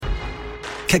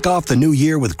Kick off the new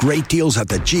year with great deals at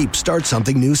the Jeep Start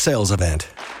Something New sales event.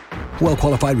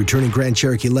 Well-qualified returning Grand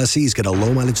Cherokee lessees get a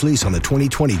low-mileage lease on the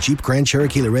 2020 Jeep Grand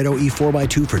Cherokee Laredo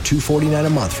E4x2 for $249 a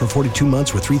month for 42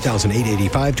 months with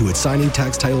 $3,885 to its signing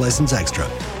tax title license extra.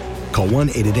 Call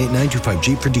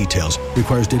 1-888-925-JEEP for details.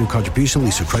 Requires data contribution.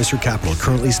 Lease through Chrysler Capital.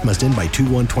 Current lease must end by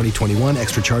 2/1/2021.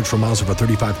 Extra charge for miles over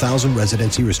 35,000.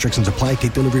 Residency restrictions apply.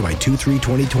 Take delivery by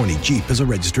 2/3/2020. Jeep is a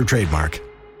registered trademark.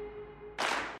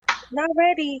 Not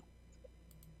ready.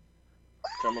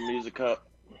 Turn my music up.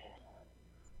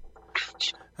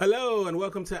 Hello and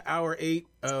welcome to Hour 8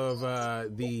 of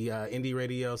the Indie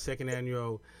Radio second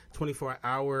annual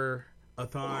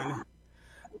 24-hour-a-thon.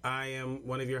 I am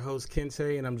one of your hosts,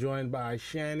 Kente, and I'm joined by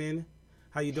Shannon.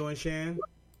 How you doing, Shan?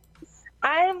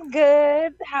 I'm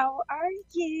good. How are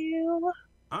you?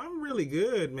 I'm really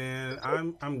good, man.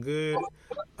 I'm good.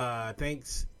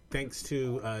 Thanks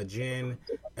to Jen,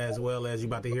 as well as you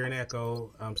about to hear an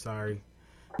echo. I'm sorry.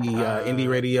 The Indie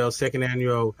Radio second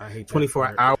annual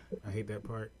 24-hour. I hate that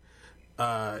part.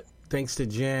 Thanks to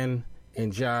Jen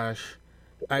and Josh.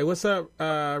 Hey, what's up?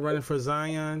 Running for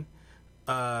Zion.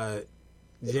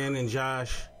 Jen and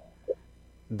Josh,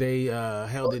 they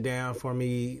held it down for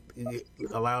me. It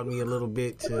allowed me a little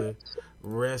bit to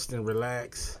rest and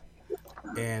relax,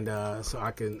 and so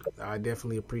I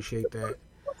definitely appreciate that.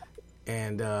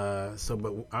 And but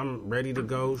I'm ready to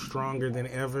go, stronger than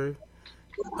ever.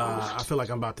 I feel like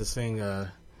I'm about to sing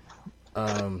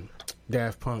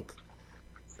Daft Punk.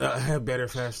 Better,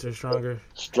 faster, stronger.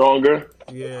 Stronger.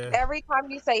 Yeah. Every time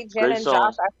you say Jen Great and song.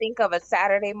 Josh, I think of a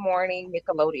Saturday morning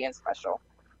Nickelodeon special.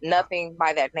 Nothing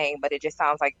by that name, but it just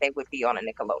sounds like they would be on a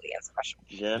Nickelodeon special.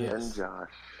 Jen Yes. and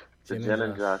Josh. The Jen Jen and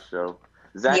and Josh show.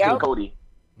 Zach Yep. and Cody.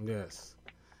 Yes.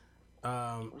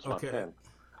 Where's my Okay. pen?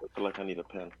 I feel like I need a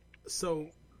pen. So.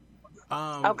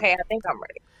 Okay, I think I'm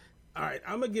ready. All right,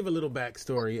 I'm gonna give a little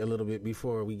backstory a little bit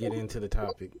before we get into the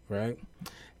topic, right?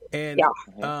 And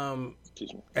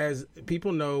Excuse me. as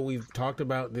people know, we've talked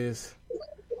about this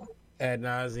ad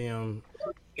nauseum.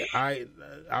 I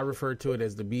refer to it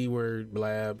as the B word,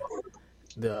 Blab,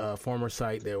 the former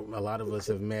site that a lot of us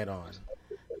have met on.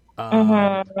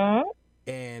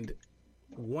 And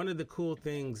one of the cool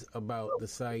things about the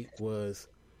site was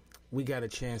we got a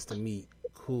chance to meet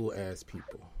cool ass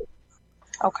people.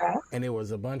 Okay. And there was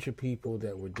a bunch of people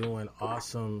that were doing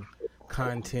awesome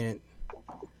content,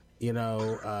 and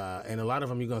a lot of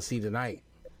them you're going to see tonight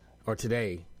or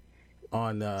today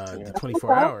on the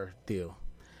 24-hour deal.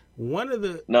 One of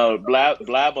the... No,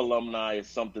 Blab alumni is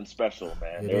something special,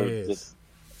 man. There's just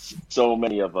so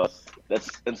many of us.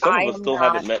 And some of us still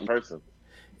haven't met in person.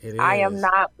 It is. I am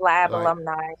not Blab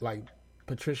alumni. Like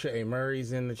Patricia A.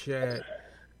 Murray's in the chat,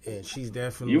 and she's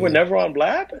definitely... You were never on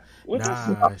Blab?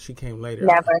 Nah, she came later.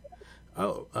 Never.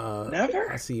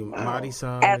 Never? I see Marty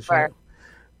saw Ever.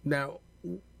 Now,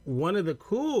 one of the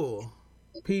cool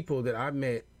people that I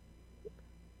met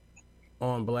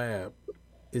on Blab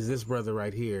is this brother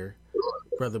right here,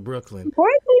 Brother Brooklyn.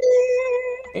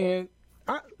 And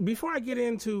before I get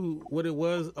into what it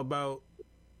was about,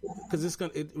 because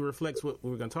it reflects what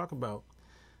we're gonna talk about.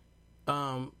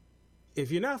 If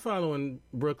you're not following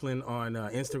Brooklyn on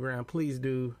Instagram, please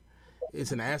do.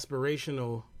 It's an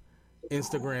aspirational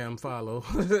Instagram follow.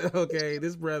 Okay,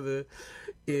 this brother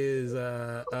is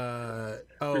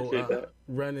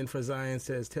running for Zion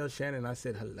says, "Tell Shannon I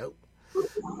said hello."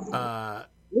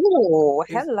 Ooh,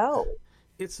 hello.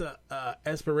 It's a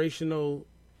aspirational.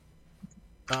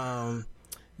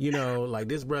 Like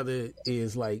this brother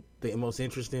is like the most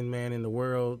interesting man in the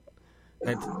world.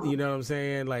 You know what I'm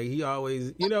saying? Like he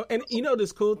always, and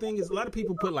this cool thing is a lot of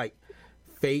people put like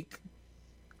fake,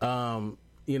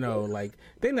 like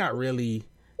they're not really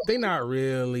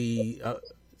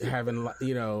having,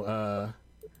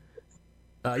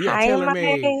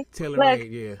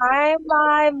 tailor-made, yeah. Hi,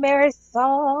 my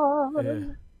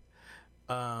Marisol.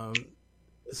 Yeah.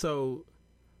 So,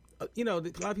 a lot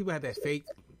of people have that fake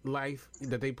life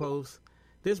that they post.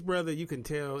 This brother, you can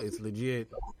tell it's legit,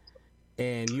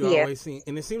 and you always see,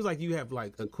 and it seems like you have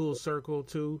like a cool circle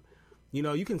too.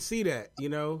 You can see that,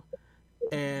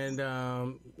 and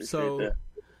so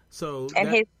and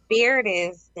his beard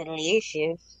is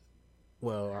delicious.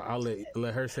 Well, I'll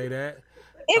let her say that.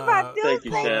 If I do thank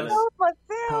you, say Shannon. so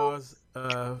myself. Pause.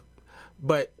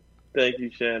 But Thank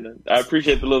you, Shannon. I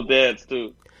appreciate the little dance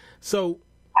too. so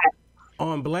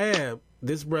on Blab,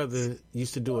 this brother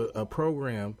used to do a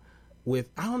program with,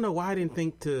 I don't know why I didn't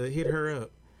think to hit her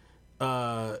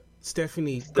up.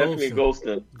 Stephanie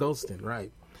Golston. Golston,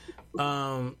 right.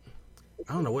 I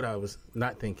don't know what I was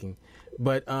not thinking,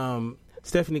 but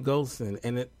Stephanie Golston,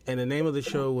 and the name of the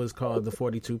show was called The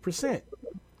 42%.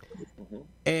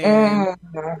 And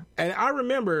I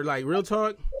remember, like, real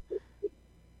talk,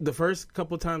 the first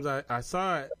couple times I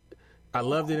saw it, I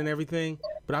loved it and everything,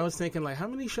 but I was thinking, like, how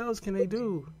many shows can they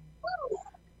do?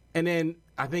 And then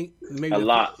I think maybe a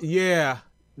lot. Yeah,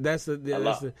 that's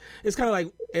the. It's kind of like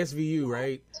SVU,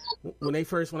 right? When I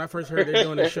first heard they're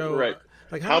doing the show, right?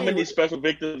 Like how many special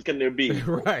victims can there be?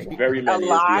 Right, very many. Is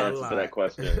the answer to that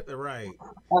question. Right,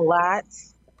 a lot.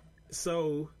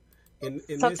 So,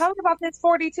 so tell me about this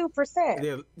 42%.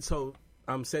 Yeah, so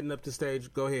I'm setting up the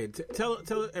stage. Go ahead.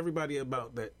 Tell everybody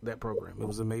about that program. It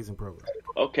was an amazing program.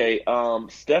 Okay.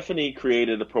 Stephanie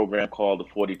created a program called the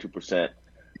 42%.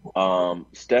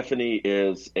 Stephanie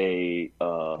is a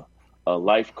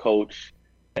life coach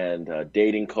and a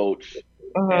dating coach,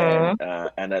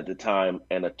 and at the time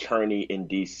an attorney in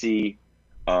DC,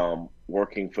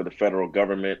 working for the federal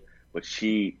government. But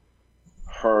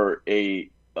her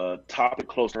topic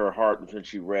close to her heart when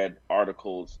she read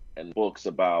articles and books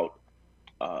about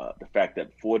the fact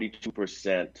that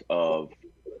 42% of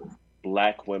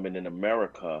Black women in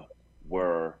America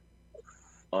were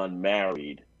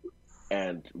unmarried.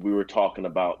 And we were talking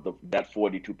about that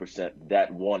 42%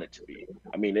 that wanted to be.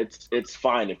 I mean, it's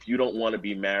fine if you don't want to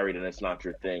be married and it's not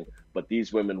your thing, but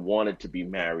these women wanted to be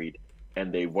married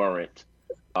and they weren't,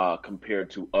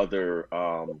 compared to other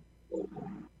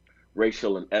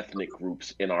racial and ethnic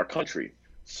groups in our country.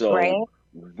 So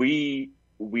we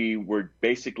were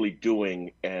basically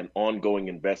doing an ongoing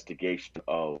investigation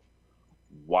of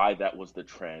why that was the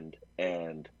trend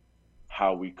and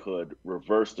how we could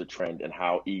reverse the trend, and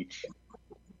how each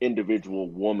individual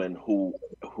woman who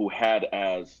had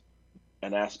as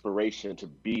an aspiration to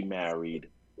be married,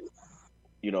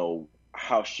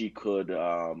 how she could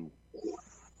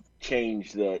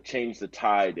change the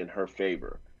tide in her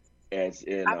favor, as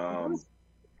in and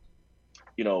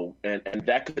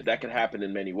that could happen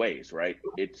in many ways, right?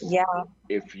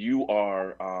 If you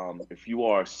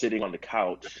are sitting on the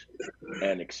couch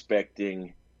and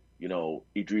expecting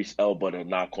Idris Elba to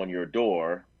knock on your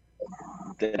door,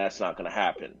 then that's not going to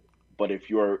happen. But if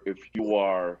you are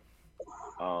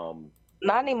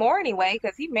not anymore anyway,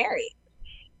 because he's married.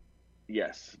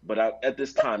 Yes, but at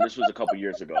this time, this was a couple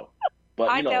years ago. But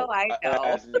I know.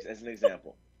 As an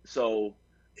example, so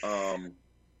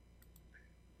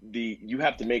you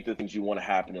have to make the things you want to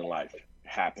happen in life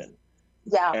happen.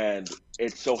 Yeah. And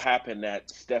it so happened that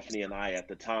Stephanie and I at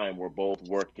the time were both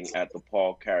working at the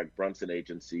Paul Carrick Brunson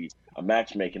agency, a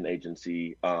matchmaking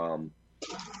agency. To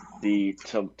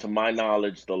my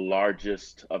knowledge, the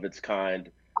largest of its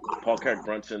kind. Paul Carrick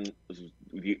Brunson was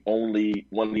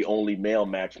one of the only male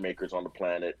matchmakers on the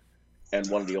planet, and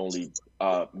one of the only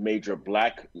major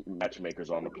Black matchmakers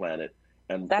on the planet.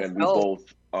 And we both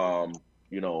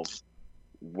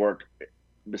worked.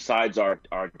 Besides our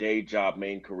day job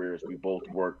main careers, we both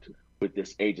worked with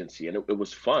this agency, and it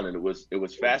was fun, and it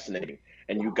was fascinating.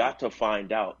 And you got to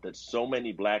find out that so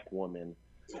many Black women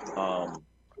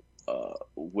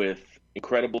with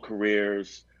incredible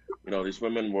careers, these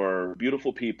women were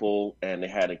beautiful people and they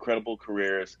had incredible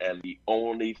careers, and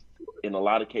in a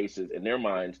lot of cases in their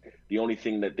minds, the only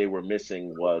thing that they were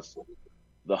missing was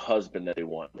the husband that they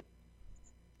wanted,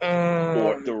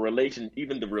 or the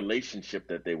relationship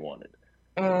that they wanted.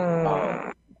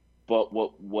 But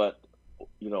what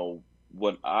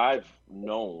I've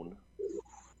known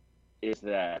is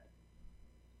that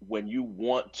when you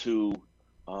want to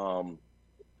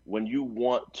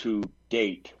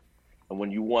date, and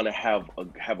when you want to have a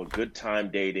good time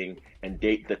dating and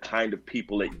date the kind of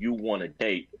people that you want to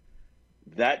date,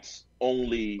 that's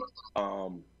only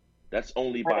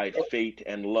by fate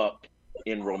and luck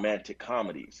in romantic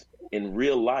comedies. In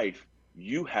real life,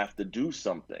 you have to do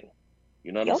something.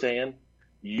 You know what I'm saying?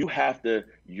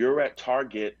 You're at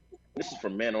Target. This is for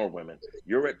men or women.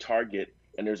 You're at Target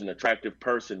and there's an attractive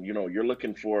person, you're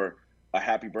looking for a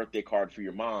happy birthday card for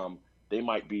your mom. They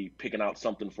might be picking out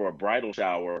something for a bridal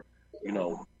shower.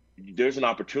 There's an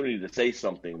opportunity to say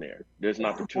something there. There's an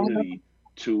opportunity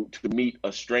to meet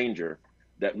a stranger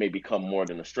that may become more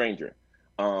than a stranger.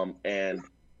 And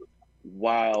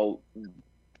while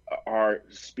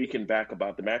speaking back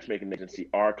about the matchmaking agency,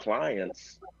 our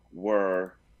clients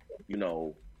were,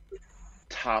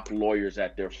 top lawyers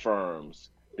at their firms.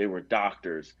 They were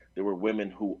doctors. They were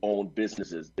women who owned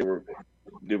businesses. They were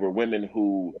women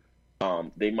who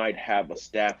they might have a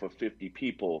staff of 50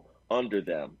 people under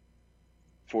them.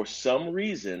 For some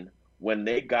reason, when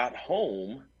they got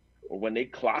home or when they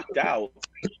clocked out,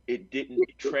 it didn't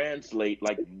translate,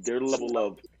 like their level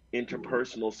of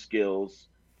interpersonal skills.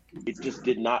 It just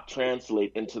did not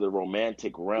translate into the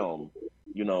romantic realm,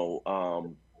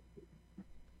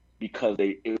 because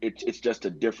it's just a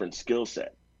different skill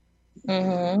set.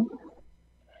 Mm-hmm.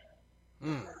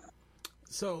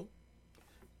 So,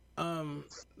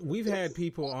 we've had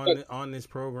people on this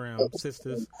program,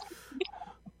 sisters,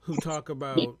 who talk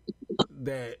about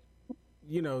that.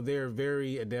 They're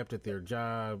very adept at their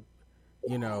job.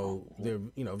 They're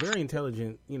very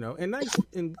intelligent. And nice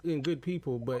and good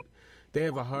people, but they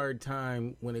have a hard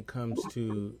time when it comes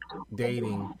to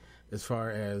dating, as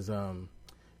far as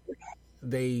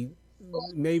they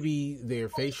maybe their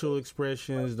facial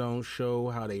expressions don't show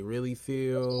how they really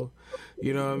feel.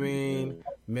 You know what I mean?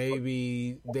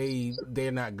 Maybe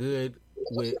they're not good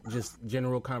with just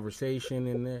general conversation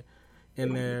in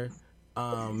there.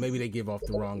 Maybe they give off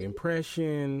the wrong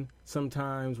impression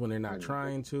sometimes when they're not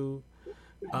trying to.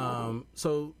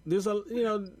 So there's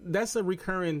that's a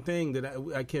recurring thing that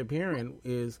I kept hearing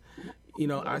is,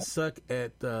 I suck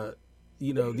at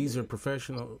these are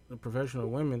professional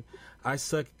women. I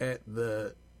suck at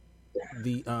the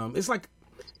it's like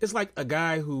a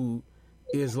guy who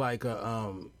is like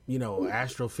a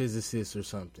astrophysicist or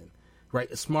something, right?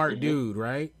 A smart dude,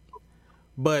 right?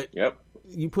 But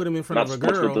you put him in front of a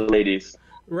girl, with the ladies.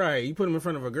 Right? You put him in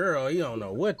front of a girl, he don't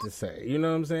know what to say. You know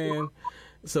what I'm saying?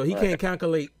 So he can't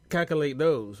calculate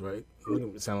those, right?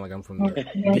 It sound like I'm from the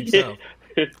deep south,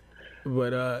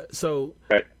 but so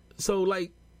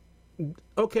like.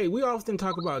 Okay, we often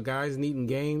talk about guys needing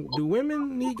game. Do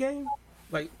women need game?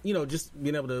 Like, just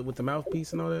being able to, with the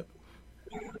mouthpiece and all that?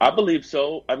 I believe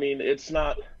so. I mean, it's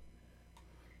not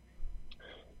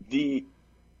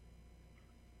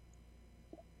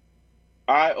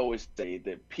I always say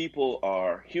that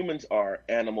humans are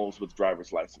animals with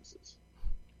driver's licenses.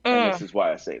 And this is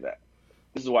why I say that.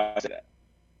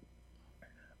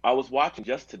 I was watching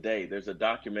just today, there's a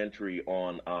documentary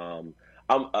on,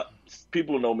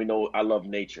 people who know me know I love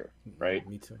nature, right?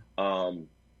 Me too.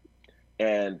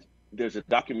 And there's a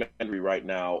documentary right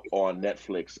now on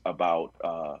Netflix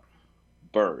about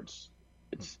birds.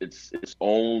 It's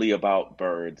only about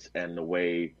birds and the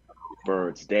way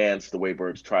birds dance, the way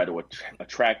birds try to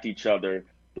attract each other,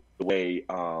 the way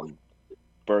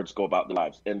birds go about their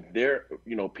lives. And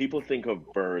people think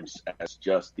of birds as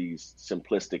just these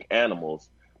simplistic animals,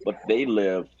 but they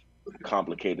live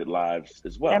complicated lives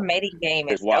as well. Their mating game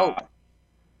is dope.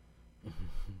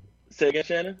 Say again,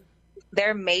 Shannon?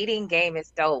 Their mating game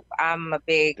is dope. I'm a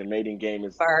big the mating game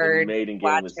is bird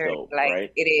watcher. Is dope, like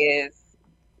right? It is.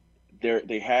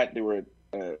 They were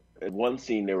in one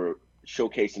scene they were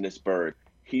showcasing this bird.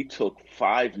 He took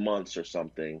 5 months or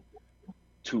something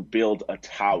to build a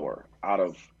tower out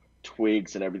of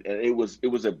twigs and everything. And it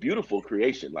was a beautiful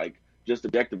creation. Like, just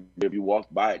objectively, if you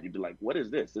walked by it, you'd be like, "What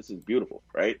is this? This is beautiful,"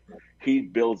 right? He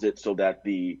builds it so that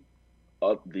the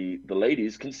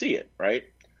ladies can see it, right?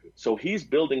 So he's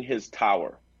building his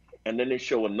tower, and then they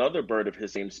show another bird of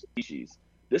his same species.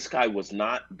 This guy was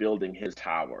not building his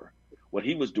tower. What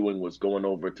he was doing was going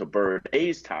over to bird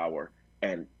A's tower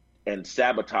and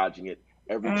sabotaging it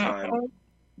every time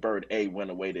bird A went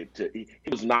away. He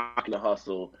was knocking the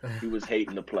hustle. He was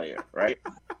hating the player, right?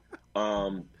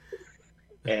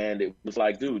 And it was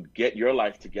like, dude, get your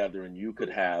life together, and you could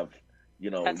have,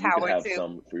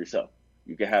 some for yourself.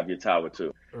 You could have your tower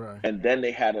too. Right. And then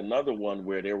they had another one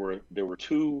where there were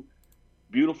two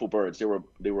beautiful birds. They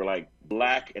were like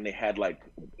black, and they had like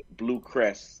blue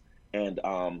crests, and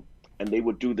they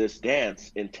would do this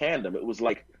dance in tandem. It was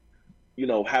like,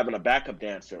 having a backup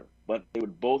dancer, but they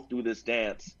would both do this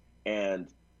dance, and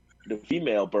the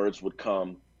female birds would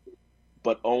come,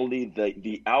 but only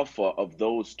the alpha of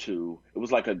those two. It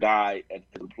was like a guy and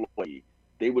his employee.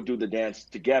 They would do the dance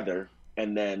together,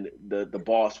 and then the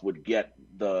boss would get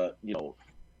the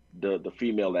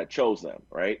female that chose them,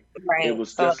 right? Right. It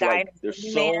was just like it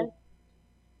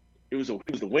was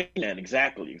the wingman.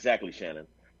 Exactly, Shannon.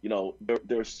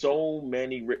 There's so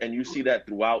many, and you see that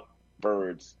throughout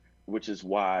birds, which is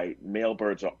why male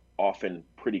birds are often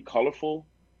pretty colorful.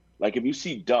 Like if you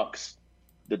see ducks,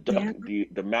 the duck,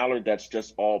 the mallard that's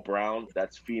just all brown,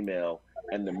 that's female,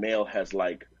 and the male has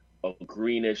like a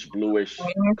greenish, bluish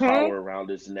collar around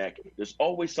his neck. There's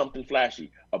always something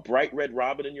flashy. A bright red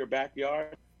robin in your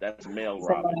backyard, that's male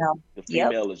robin. The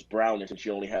female is brownish, and she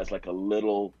only has like a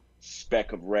little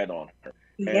speck of red on her.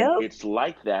 And it's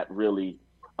like that really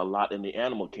a lot in the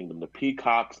animal kingdom. The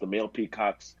peacocks, the male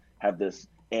peacocks have this,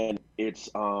 and it's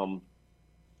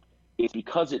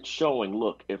because it's showing,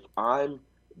 look, if I'm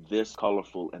this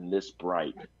colorful and this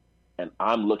bright, and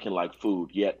I'm looking like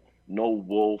food, yet no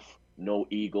wolf, no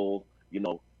eagle,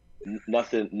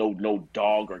 nothing, no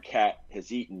dog or cat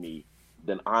has eaten me,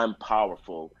 then I'm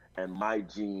powerful, and my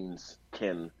genes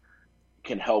can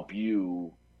help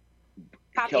you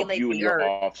populate and the your earth.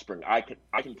 offspring. I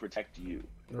can protect you,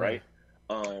 right?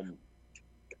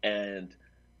 And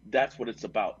that's what it's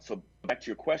about. So back to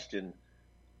your question,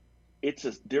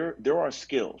 there are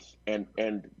skills, and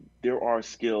there are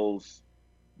skills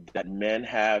that men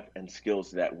have and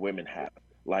skills that women have.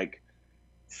 Like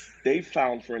they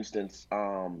found, for instance,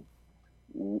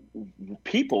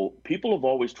 people have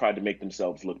always tried to make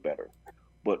themselves look better,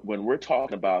 but when we're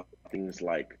talking about things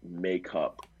like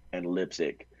makeup and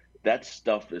lipstick, that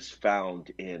stuff is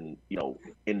found in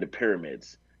in the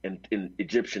pyramids and in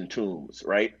Egyptian tombs,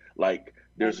 right? Like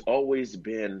there's always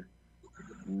been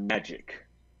magic.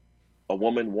 A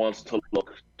woman wants to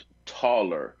look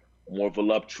taller, more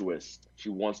voluptuous. She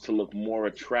wants to look more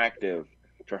attractive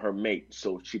to her mate,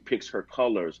 so she picks her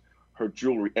colors, her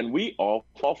jewelry, and we all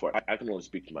fall for it. I can only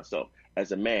speak for myself.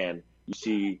 As a man, you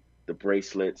see the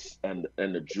bracelets and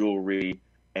the jewelry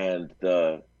and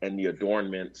the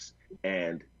adornments,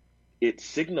 and it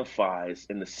signifies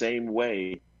in the same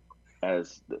way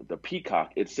as the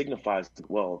peacock. It signifies,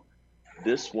 well,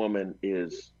 this woman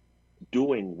is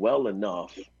doing well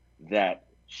enough that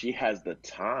she has the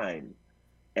time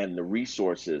and the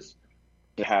resources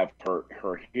to have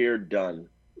her hair done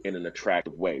in an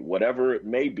attractive way, whatever it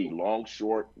may be, long,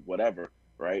 short, whatever,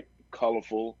 right?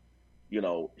 Colorful.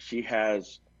 She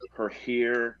has her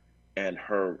hair and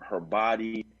her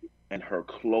body and her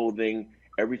clothing.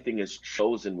 Everything is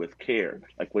chosen with care,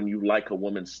 like when you like a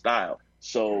woman's style.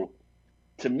 So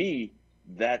to me,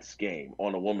 that's game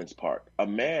on a woman's part. A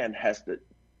man has to,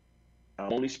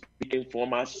 I'm only speaking for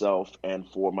myself and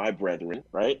for my brethren,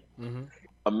 right? Mm-hmm.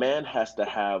 A man has to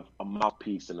have a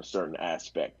mouthpiece in a certain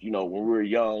aspect. When we were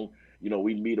young,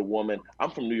 we meet a woman.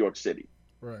 I'm from New York City.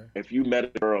 Right. If you met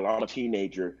a girl, I'm a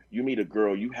teenager, you meet a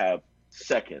girl, you have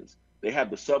seconds. They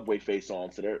have the subway face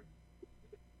on, so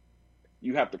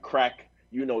you have to crack,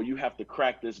 you have to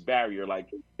crack this barrier. Like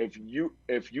if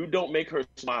you don't make her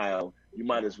smile, you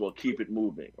might as well keep it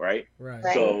moving, right? Right.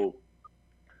 So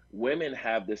women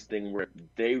have this thing where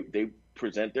they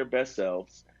present their best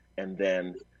selves, and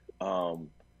then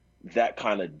that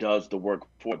kind of does the work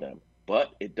for them.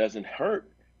 But it doesn't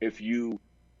hurt if you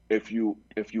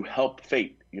help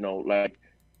fate. Like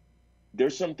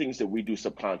there's some things that we do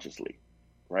subconsciously,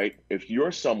 right? If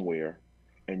you're somewhere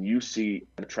and you see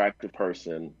an attractive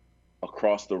person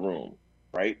across the room,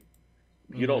 right?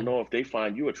 You don't know if they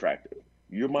find you attractive.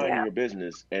 You're minding your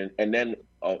business, and then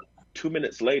 2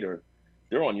 minutes later,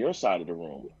 they're on your side of the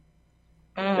room.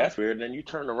 That's weird. Then you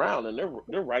turn around and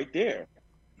they're right there.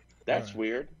 That's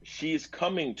weird. She's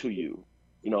coming to you,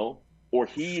 or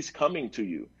he's coming to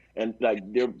you, and like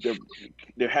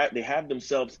they have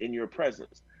themselves in your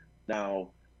presence.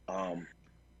 Now,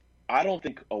 I don't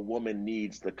think a woman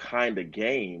needs the kind of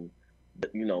game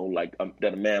that like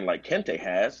that a man like Kente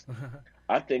has.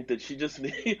 I think that she just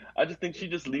needs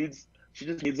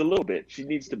a little bit. She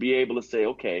needs to be able to say,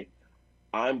 okay,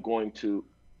 I'm going to.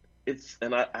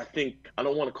 I think I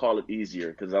don't want to call it easier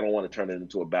because I don't want to turn it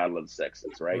into a battle of the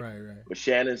sexes, right? Right. But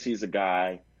Shannon sees a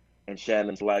guy, and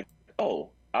Shannon's like, "Oh,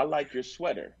 I like your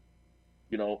sweater."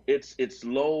 It's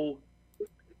low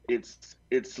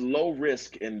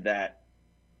risk in that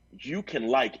you can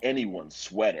like anyone's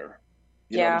sweater.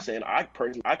 You know what I'm saying? I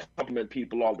compliment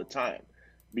people all the time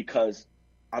because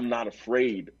I'm not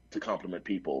afraid to compliment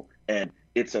people, and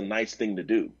it's a nice thing to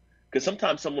do. Because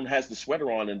sometimes someone has the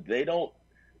sweater on and they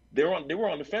were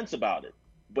on the fence about it.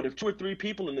 But if 2 or 3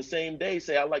 people in the same day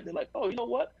say I like, they're like, oh, you know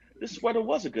what? This sweater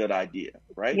was a good idea,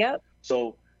 right? Yep.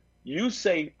 So you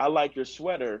say I like your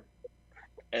sweater,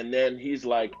 and then he's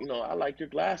like, I like your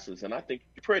glasses, and I think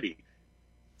you're pretty.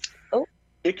 Oh.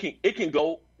 It can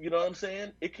go. You know what I'm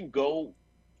saying? It can go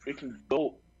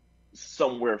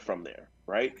somewhere from there,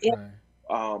 right? Yeah.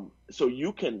 So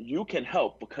you can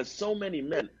help because so many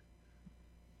men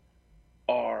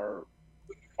are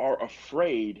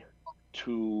afraid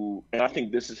to, and I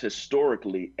think this is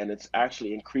historically, and it's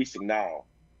actually increasing now.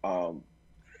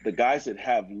 The guys that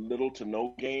have little to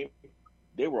no game,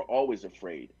 they were always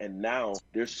afraid, and now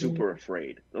they're super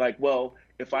afraid. Like, well,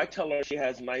 if I tell her she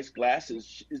has nice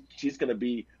glasses, she's gonna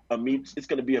be it's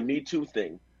gonna be a Me Too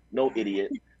thing. No,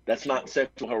 idiot. That's not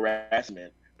sexual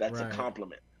harassment. That's a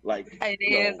compliment. Like it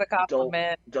is a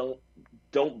compliment.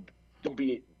 Don't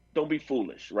be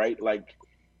foolish, right? Like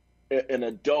an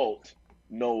adult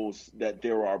knows that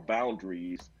there are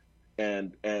boundaries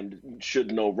and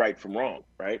should know right from wrong,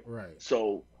 right? Right.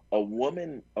 So a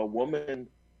woman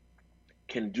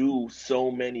can do so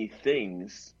many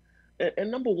things,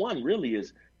 and number one really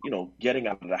is getting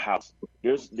out of the house.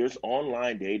 There's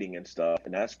online dating and stuff,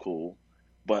 and that's cool,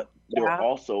 but there are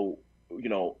also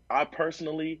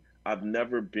I've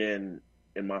never been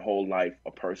in my whole life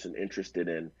a person interested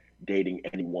in dating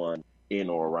anyone in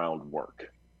or around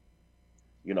work.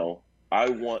 You know, I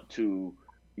want to,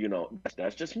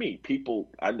 that's just me.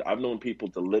 I've known people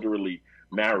to literally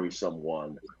marry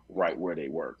someone right where they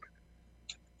work.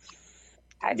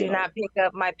 I You do know, not pick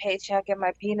up my paycheck and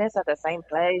my penis at the same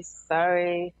place.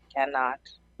 Sorry, cannot.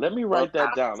 let me Will write that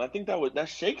not. down. I think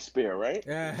that's Shakespeare, right?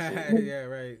 Let me see. Yeah,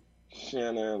 right.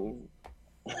 Shannon.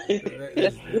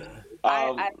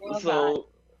 I will not. So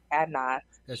Cannot.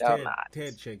 That's Shall not.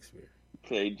 Ted Shakespeare.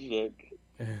 paycheck.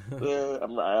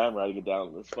 I'm writing it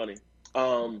down. It's funny.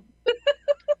 Um,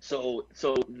 so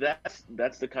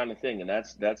that's the kind of thing, and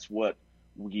that's what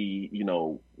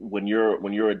when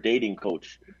you're a dating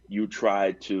coach, you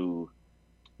try to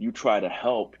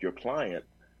help your client,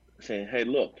 saying, hey,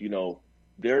 look,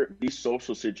 there these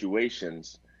social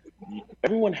situations.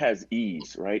 Everyone has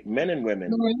ease, right? Men and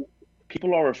women. Mhm.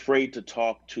 People are afraid to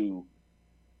talk to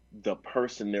the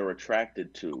person they're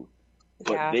attracted to,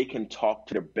 but Yeah, they can talk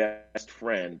to their best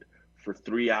friend for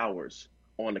 3 hours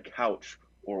on the couch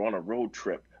or on a road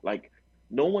trip. Like,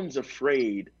 no one's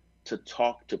afraid to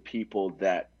talk to people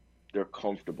that they're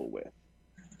comfortable with.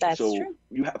 that's So true.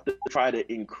 you have to try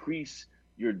to increase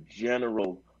your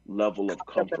general level of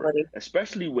comfort, Comfortability.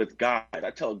 especially with guys.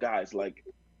 I tell guys, like,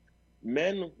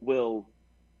 men will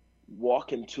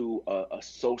walk into a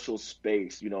social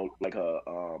space, like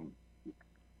a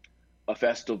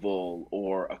festival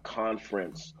or a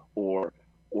conference or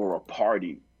a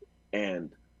party,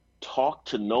 and talk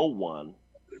to no one,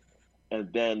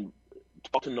 and then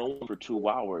talk to no one for 2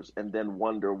 hours, and then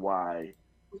wonder why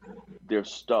they're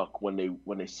stuck when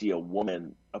they see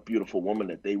a beautiful woman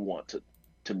that they want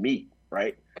to meet,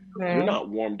 right? You're Mhm. not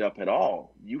warmed up at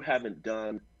all. You haven't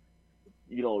done,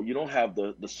 you don't have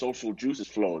the social juices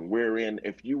flowing. Wherein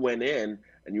if you went in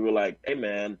and you were like, hey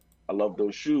man, I love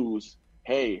those shoes.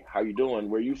 Hey, how you doing?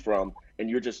 Where you from? And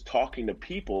you're just talking to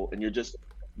people, and you're just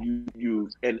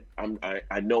and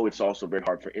I know it's also very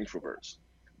hard for introverts.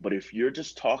 But if you're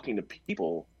just talking to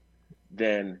people,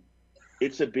 then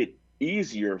it's a bit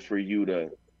easier for you to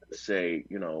say,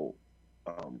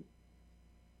 um,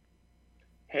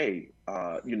 hey,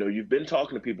 you've been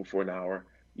talking to people for an hour.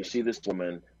 You see this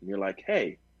woman, and you're like,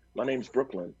 hey, my name's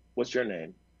Brooklyn. What's your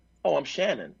name? Oh, I'm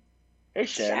Shannon. Hey,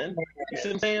 Shannon. You see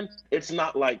what I'm saying? It's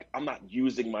not like I'm not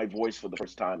using my voice for the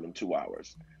first time in 2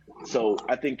 hours. So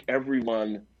I think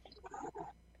everyone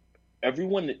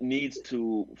needs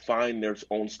to find their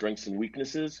own strengths and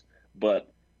weaknesses,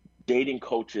 but dating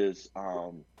coaches,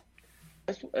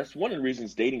 that's one of the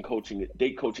reasons date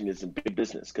coaching is a big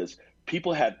business, because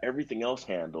people have everything else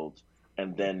handled,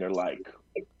 and then they're like,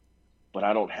 but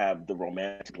I don't have the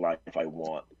romantic life I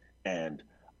want, and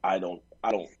I don't.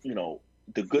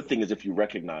 The good thing is, if you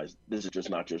recognize this is just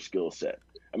not your skill set.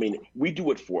 I mean, we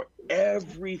do it for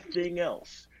everything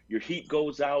else. Your heat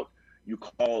goes out, you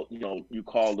call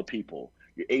the people.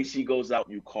 Your AC goes out,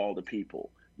 you call the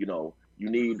people. You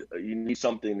need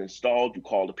something installed, you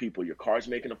call the people. Your car's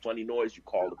making a funny noise, you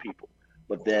call the people.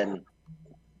 But then,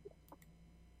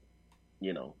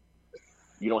 you know,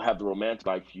 you don't have the romantic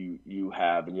life you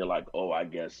have, and you're like, oh, I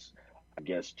guess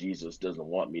Jesus doesn't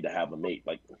want me to have a mate.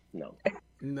 Like, no,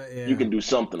 No, you yeah, can do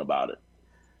something about it.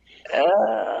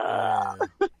 Uh,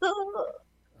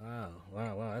 yeah.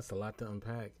 Wow. That's a lot to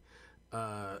unpack.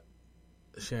 Uh,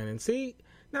 Shannon, see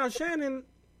now, Shannon,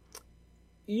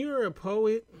 you're a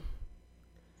poet.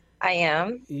 I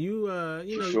am. She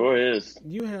sure is.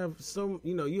 you have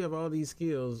you have all these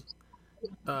skills.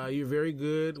 You're very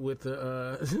good with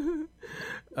the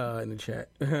in the chat,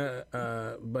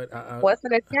 but What's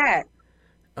in the chat?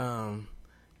 um,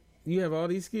 you have all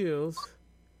these skills.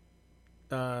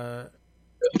 Uh,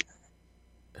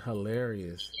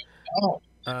 hilarious. Oh.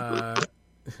 Hilarious.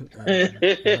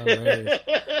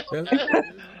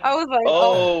 I was like,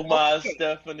 Oh, my okay.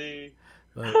 Stephanie.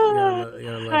 Like, you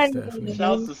gotta love Stephanie.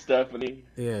 Shouts to Stephanie.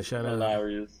 Yeah, shout out.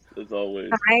 Hilarious as always.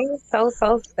 Hi, so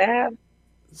sad.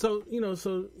 So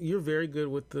so you're very good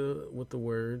with the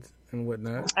words and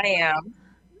whatnot. I am.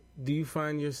 Do you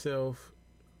find yourself,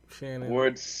 Shannon?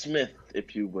 Wordsmith,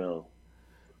 if you will.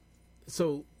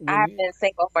 So I've been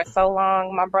single for so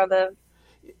long, my brother.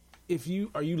 if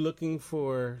you are you looking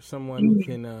for someone who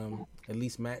can at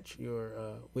least match your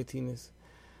wittiness?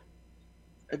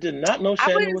 I did not know I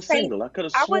Shannon wouldn't was say single. I could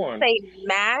have I would sworn. say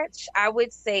match. I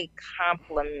would say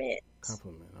compliment.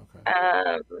 Compliment,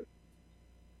 okay.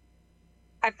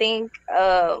 I think,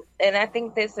 and I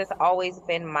think this has always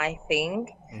been my thing.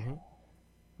 Mm-hmm.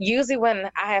 Usually, when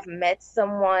I have met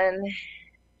someone,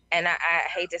 and I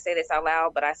hate to say this out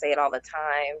loud, but I say it all the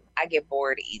time, I get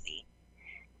bored easy.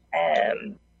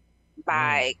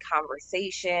 By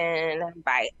conversation,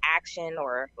 by action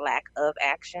or lack of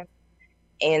action.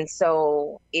 And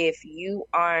so if you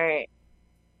aren't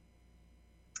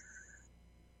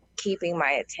keeping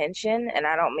my attention, and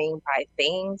I don't mean by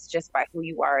things, just by who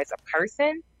you are as a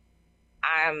person,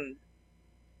 I'm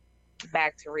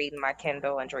back to reading my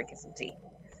Kindle and drinking some tea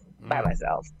by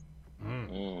myself.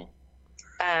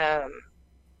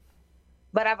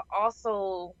 But I've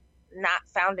also not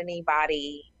found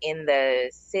anybody in the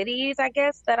cities, I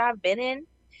guess, that I've been in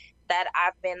that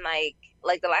I've been like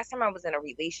the last time I was in a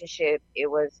relationship, it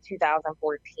was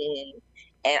 2014,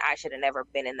 and I should have never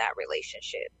been in that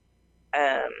relationship.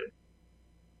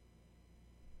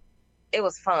 It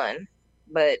was fun,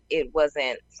 but it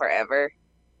wasn't forever,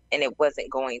 and it wasn't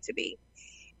going to be.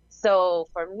 So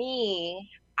for me,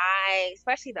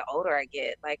 especially the older I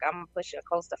get, like I'm pushing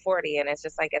close to 40, and it's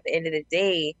just like at the end of the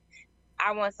day,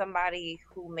 I want somebody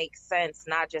who makes sense,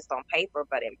 not just on paper,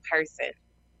 but in person.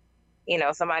 You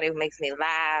know, somebody who makes me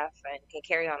laugh and can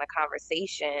carry on a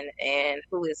conversation, and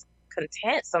who is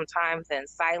content sometimes in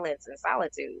silence and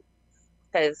solitude.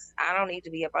 Because I don't need to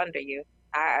be up under you.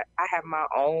 I have my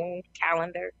own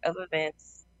calendar of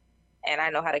events, and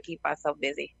I know how to keep myself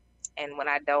busy. And when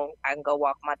I don't, I can go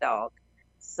walk my dog.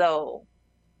 So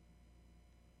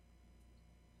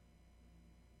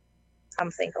I'm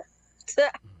single.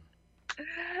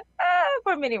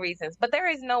 For many reasons, but there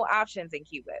is no options in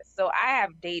Key West. So I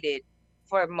have dated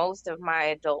for most of my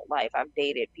adult life. I've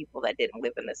dated people that didn't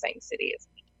live in the same city as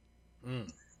me.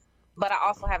 But I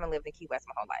also haven't lived in Key West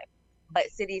my whole life. But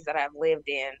cities that I've lived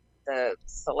in, the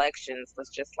selections was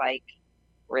just like,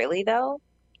 really though?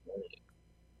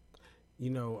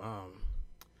 You know,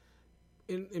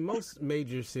 in most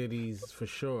major cities, for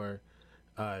sure,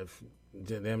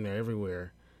 damn near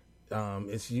everywhere,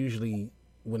 it's usually,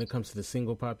 when it comes to the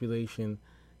single population,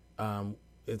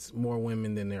 it's more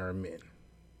women than there are men.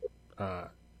 I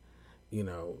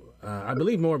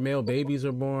believe more male babies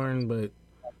are born, but,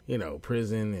 you know,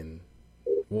 prison and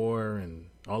war and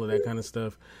all of that kind of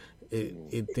stuff,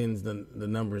 it thins the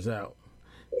numbers out.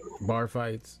 Bar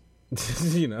fights,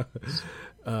 you know,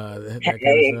 that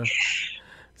kind of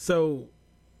stuff.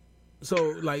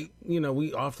 So, like, you know,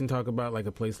 we often talk about like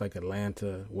a place like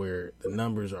Atlanta where the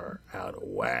numbers are out of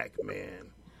whack,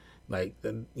 man. Like,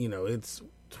 it's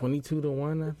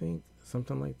 22-1, I think,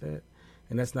 something like that.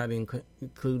 And that's not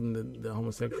including the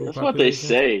homosexual That's population. what they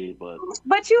say, but...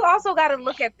 But you also got to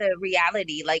look at the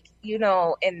reality. Like, you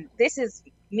know, and this is...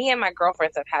 Me and my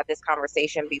girlfriends have had this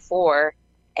conversation before,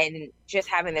 and just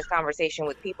having this conversation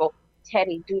with people.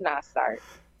 Teddy, do not start.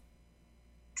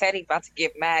 Teddy about to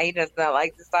get mad. He does not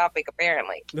like this topic,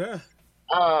 apparently. Yeah.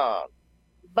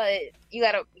 But you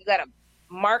gotta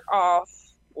mark off,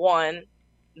 one,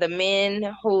 the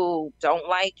men who don't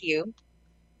like you,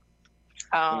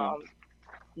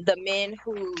 the men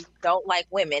who don't like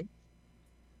women,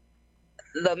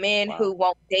 the men who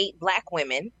won't date Black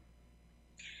women,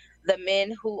 the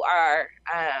men who are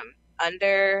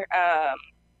under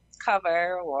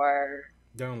cover or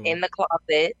in the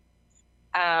closet,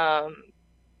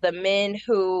 the men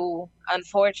who,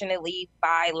 unfortunately,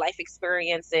 by life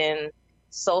experience and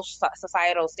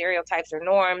societal stereotypes or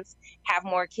norms, have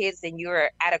more kids than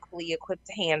you're adequately equipped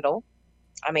to handle.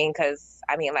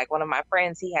 Like one of my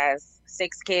friends, he has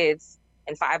 6 kids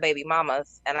and 5 baby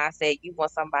mamas, and I said, you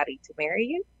want somebody to marry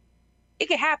you? It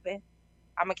could happen.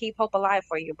 I'm gonna keep hope alive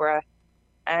for you, bruh.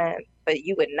 But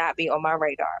you would not be on my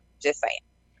radar. Just saying.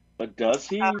 But does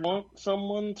he want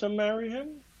someone to marry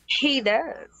him? He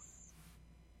does.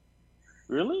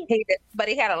 Really? But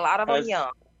he had a lot of them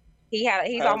young.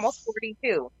 He's almost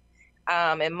 42.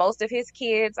 And most of his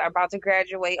kids are about to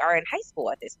graduate, are in high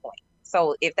school at this point.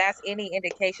 So if that's any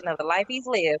indication of the life he's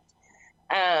lived,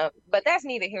 but that's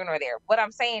neither here nor there. What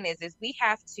I'm saying is we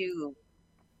have to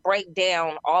break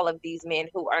down all of these men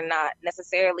who are not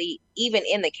necessarily even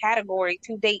in the category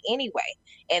to date anyway.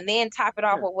 And then top it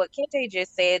off with what Kente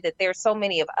just said, that there's so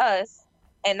many of us,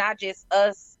 and not just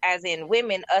us as in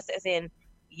women, us as in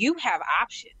you have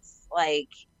options. Like,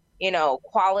 you know,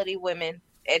 quality women,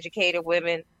 educated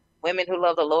women, women who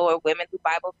love the Lord, women who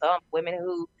Bible thump, women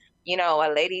who, you know,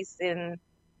 are ladies in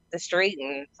the street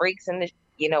and freaks in the,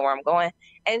 you know where I'm going.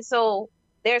 And so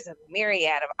there's a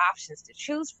myriad of options to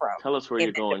choose from. Tell us where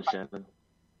you're going, Shannon.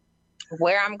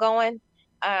 Where I'm going?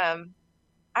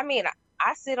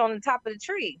 I sit on the top of the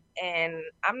tree, and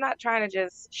I'm not trying to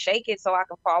just shake it so I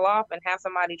can fall off and have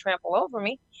somebody trample over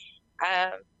me.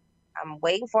 I'm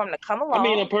waiting for him to come along. I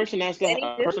mean, a person has to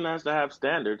have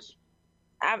standards.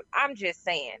 I'm just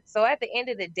saying. So at the end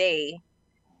of the day,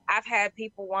 I've had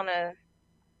people want to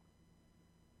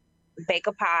bake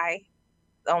a pie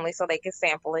only so they can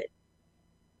sample it.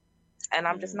 And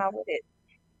I'm just not with it.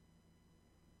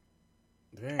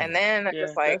 Damn. And then I'm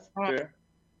just like,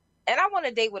 And I want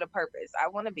to date with a purpose. I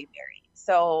want to be married.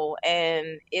 So,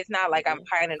 and it's not like I'm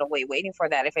pining away waiting for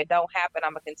that. If it don't happen,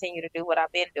 I'm gonna continue to do what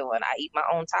I've been doing. I eat my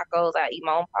own tacos, I eat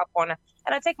my own popcorn,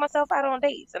 and I take myself out on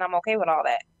dates, and I'm okay with all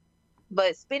that.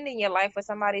 But spending your life with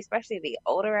somebody, especially the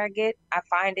older I get, I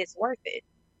find it's worth it.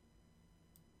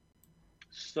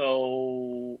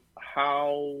 So,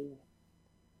 how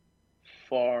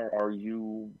far are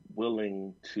you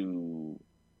willing to,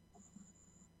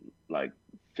 like,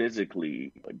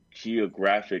 physically, like,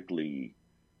 geographically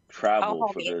Oh, travel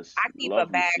for homie, this I keep a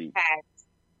love you see? backpack.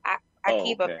 I Oh,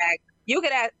 keep a okay. bag. You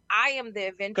could ask. I am the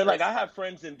Because like adventurous I one. have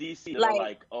friends in DC that are Like,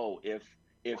 like, oh, if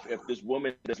this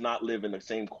woman does not live in the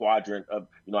same quadrant of,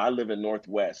 I live in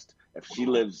Northwest. If she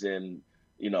lives in,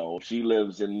 if she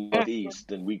lives in mm, Northeast,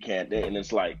 then we can't. And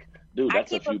it's like, dude, I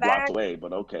that's a keep a few blocks bag. away.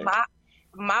 But okay.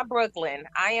 My Brooklyn.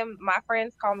 I am. My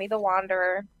friends call me the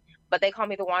Wanderer, but they call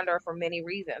me the Wanderer for many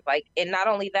reasons. Like, and not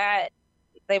only that,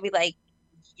 they be like,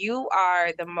 you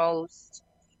are the most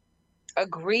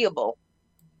agreeable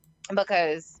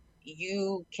because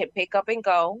you can pick up and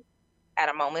go at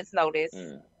a moment's notice.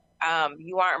 Mm,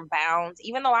 You aren't bound.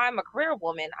 Even though I'm a career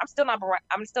woman, I'm still not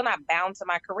bound to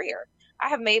my career. I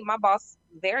have made my boss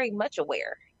very much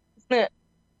aware.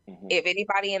 hmm. If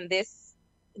anybody in this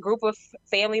group of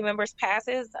family members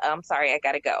passes, I'm sorry, I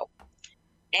gotta go.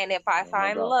 And if I No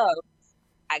find doubt. love,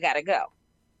 I gotta go.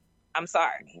 I'm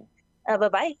sorry. Hmm. Bye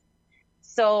bye.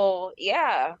 So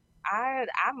yeah,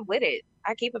 I'm with it.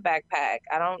 I keep a backpack.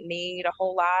 I don't need a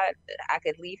whole lot. I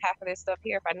could leave half of this stuff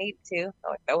here if I need to,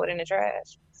 or throw it in the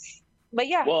trash. But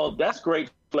yeah, Well, that's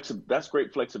great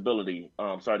flexibility.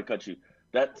 Sorry to cut you.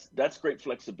 That's great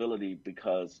flexibility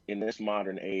because in this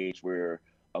modern age where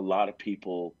a lot of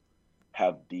people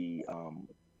have the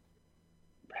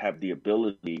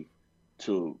ability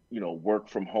to work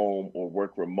from home or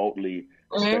work remotely,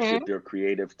 especially if hmm they're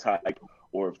creative type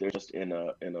or if they're just in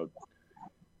a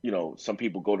some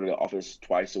people go to the office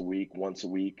twice a week, once a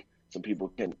week. Some people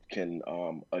can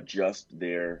adjust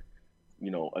their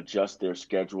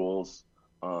schedules,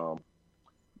 um,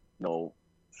 you know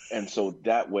and so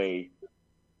that way,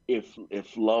 if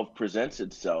love presents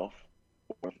itself,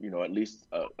 or at least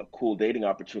a cool dating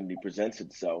opportunity presents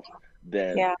itself,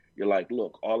 then yeah, you're like,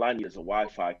 look, all I need is a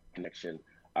Wi-Fi connection.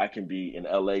 I can be in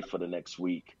LA for the next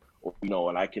week, or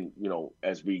and I can,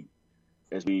 as we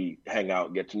hang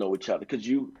out, get to know each other, because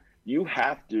you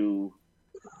have to,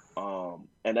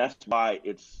 and that's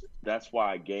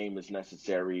why a game is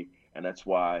necessary, and that's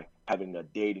why having a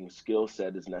dating skill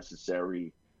set is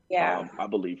necessary. yeah. I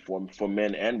believe for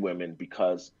men and women,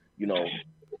 because you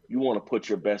want to put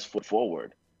your best foot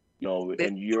forward, This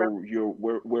and is true.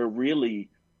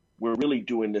 we're really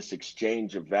doing this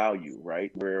exchange of value,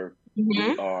 right? Where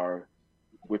we hmm are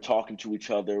we're talking to each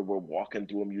other, we're walking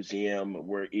through a museum,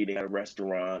 we're eating at a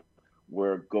restaurant,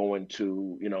 we're going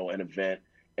to an event,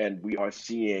 and we are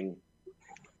seeing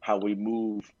how we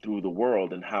move through the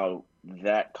world and how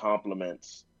that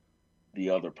complements the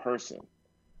other person.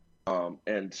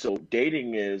 And so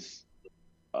dating is,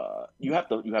 you have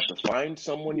to find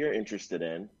someone you're interested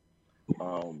in.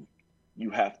 Um,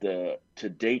 you have to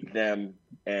date them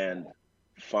and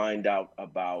find out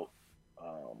about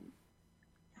um,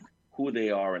 who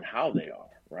they are and how they are,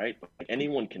 right? Like,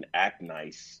 anyone can act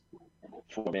nice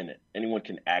for a minute. Anyone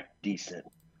can act decent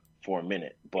for a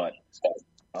minute, but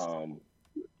um,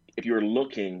 if you're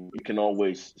looking, you can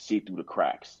always see through the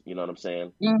cracks. You know what I'm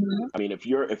saying? hmm I mean, if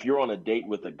you're on a date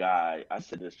with a guy, I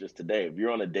said this just today. If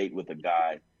you're on a date with a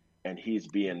guy and he's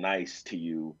being nice to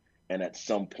you, and at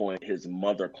some point his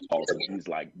mother calls and he's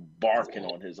like barking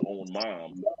on his own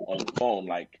mom on the phone,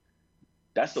 like,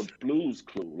 that's a blues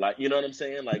clue. Like, you know what I'm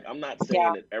saying? Like, I'm not Yeah,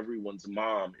 saying that everyone's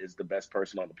mom is the best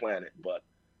person on the planet, but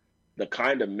the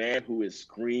kind of man who is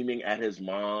screaming at his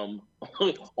mom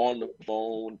on the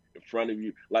phone in front of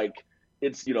you, like,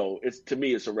 it's to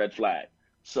me, it's a red flag.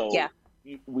 yeah. So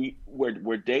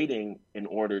we're dating in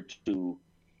order to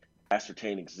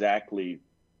ascertain exactly,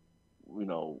 you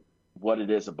know what it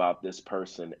is about this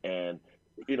person. And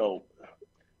you know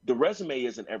the resume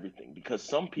isn't everything, because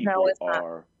some No, people it's not.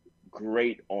 are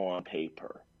great on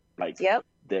paper. Like, Yep.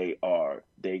 they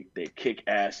kick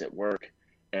ass at work,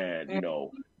 and Mm,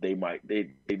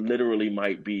 they literally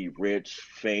might be rich,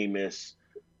 famous,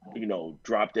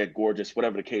 drop dead gorgeous,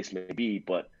 whatever the case may be,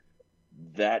 but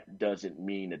that doesn't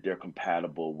mean that they're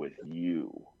compatible with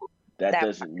you. That that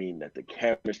doesn't mean that the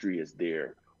chemistry is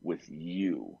there with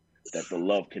you, that the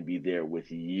love can be there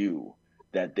with you,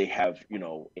 that they have,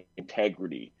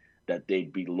 integrity, that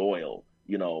they'd be loyal,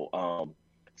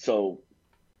 so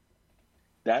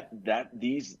that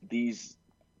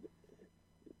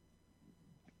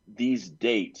these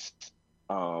dates,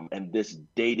 And this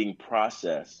dating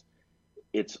process,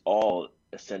 it's all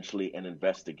essentially an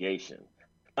investigation,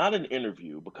 not an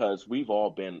interview, because we've all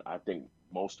been, I think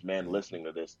most men listening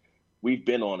to this, we've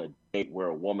been on a date where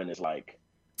a woman is like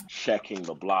checking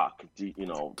the block, just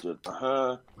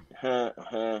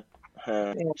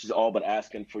she's all but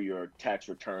asking for your tax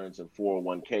returns and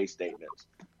 401k statements.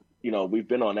 We've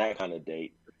been on that kind of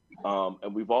date.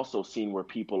 And we've also seen where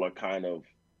people are kind of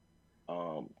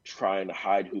trying to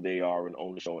hide who they are and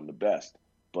only showing the best.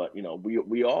 But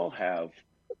we all have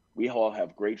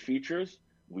great features.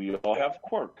 We all have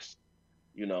quirks,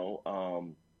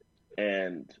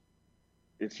 and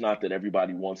it's not that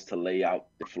everybody wants to lay out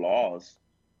the flaws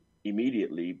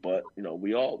immediately, but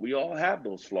we all have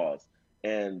those flaws.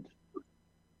 And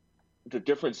the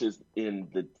difference is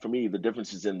for me, the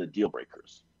difference is in the deal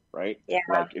breakers, right? Yeah,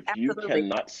 like if absolutely. you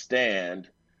cannot stand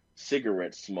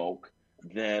cigarette smoke,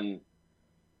 then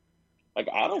like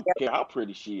I don't care how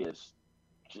pretty she is.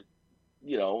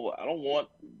 I don't want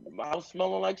my house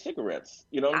smelling like cigarettes.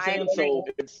 You know what I'm saying? So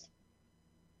it's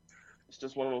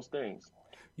just one of those things.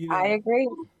 I agree.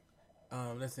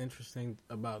 That's interesting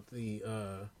about the,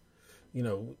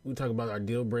 we talk about our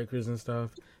deal breakers and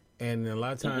stuff, and a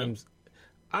lot of times,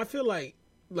 I feel like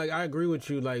I agree with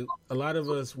you. Like a lot of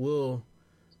us will,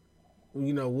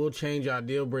 we'll change our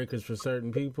deal breakers for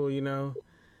certain people. You're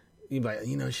like,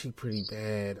 she pretty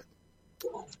bad.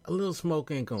 A little smoke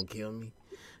ain't gonna kill me.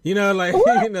 They'll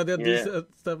do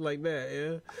stuff like that.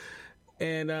 Yeah.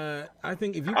 And I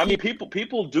think if you,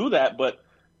 people do that, but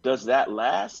does that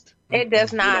last? It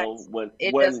does not.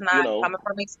 It does not. Coming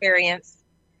from experience.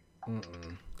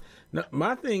 No,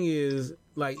 my thing is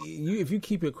like if you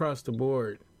keep it across the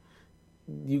board,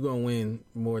 you're gonna win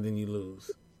more than you lose.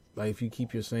 Like if you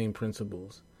keep your same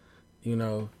principles,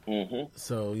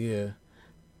 So yeah.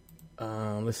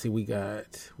 Let's see.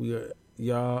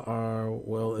 Y'all are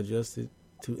well adjusted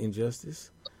to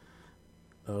injustice.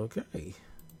 Okay.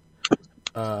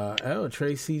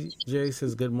 Tracy J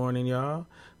says, good morning, y'all.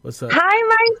 What's up? Hi,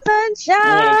 my sunshine.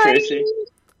 Good morning, Tracy.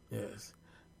 Yes.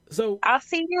 So I'll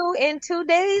see you in 2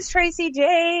 days, Tracy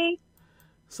J.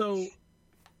 So,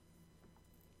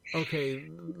 okay,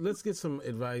 let's get some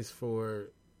advice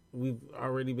we've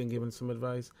already been given some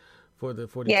advice for the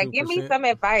 42%. Yeah, give me some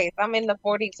advice. I'm in the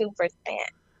 42%.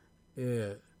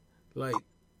 Yeah.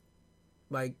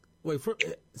 Wait,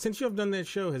 since you have done that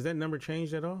show, has that number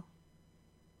changed at all?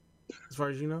 As far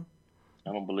as you know?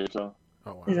 I don't believe so.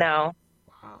 Oh, wow. No.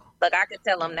 Wow. Look, I could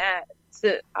tell them that.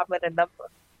 I'm at a number.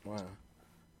 Wow.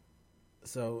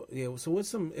 So, yeah. So what's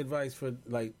some advice for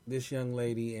like this young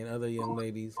lady and other young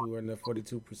ladies who are in the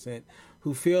 42%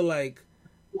 who feel like,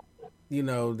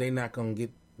 they're not going to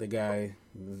get the guy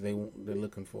they're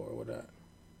looking for or whatnot?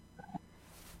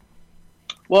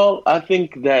 Well, I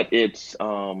think that it's,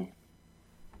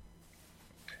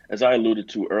 as I alluded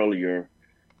to earlier,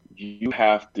 you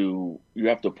have to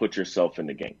put yourself in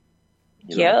the game.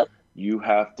 Yep. You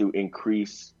have to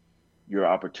increase your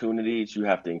opportunities. You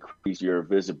have to increase your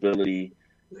visibility.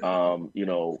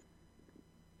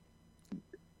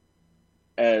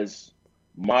 As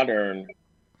modern,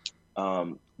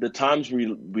 the times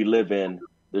we live in,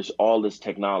 there's all this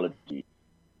technology,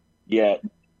 yet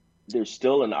there's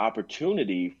still an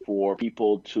opportunity for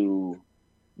people to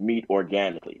meet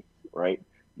organically, right?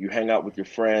 You hang out with your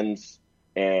friends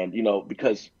and,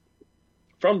 because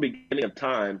from the beginning of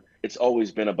time, it's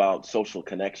always been about social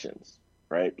connections,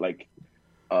 right? Like,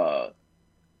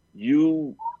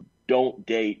 you don't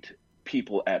date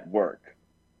people at work,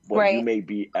 but right. You may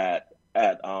be at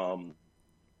the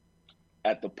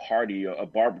party or a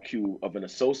barbecue of an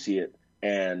associate,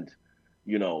 and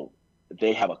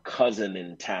they have a cousin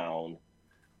in town,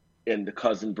 and the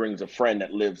cousin brings a friend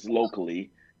that lives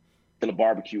locally to the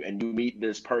barbecue, and you meet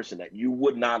this person that you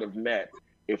would not have met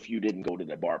if you didn't go to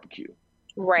the barbecue.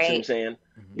 Right. You see what I'm saying?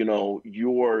 Mm-hmm.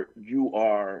 You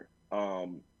are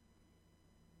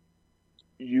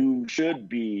you should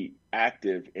be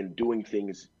active in doing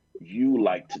things you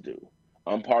like to do.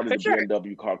 I'm part of the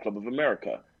BMW Car Club of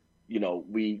America.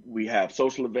 We have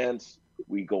social events,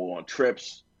 we go on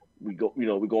trips, we go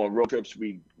on road trips,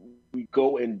 we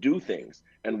go and do things.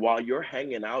 And while you're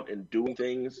hanging out and doing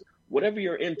things, whatever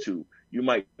you're into, you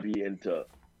might be into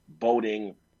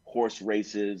boating, horse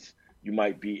races, you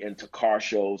might be into car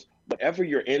shows, whatever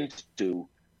you're into,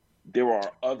 there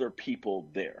are other people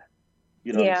there.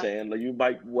 You know what I'm saying? Like you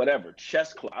might, whatever,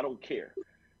 chess club, I don't care.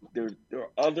 There are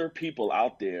other people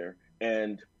out there,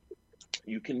 and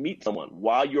you can meet someone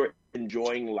while you're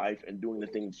enjoying life and doing the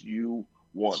things you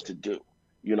want to do.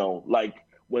 Like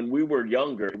when we were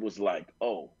younger, it was like,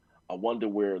 oh, I wonder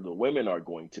where the women are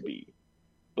going to be.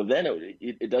 But then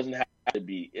it doesn't have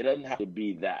it doesn't have to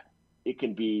be that. It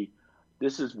can be,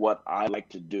 this is what I like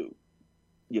to do.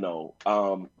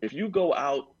 If you go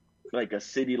out like a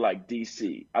city like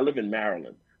DC, I live in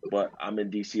Maryland, but I'm in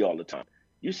DC all the time.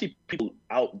 You see people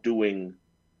out doing.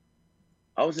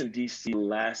 I was in DC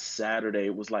last Saturday.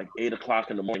 It was like 8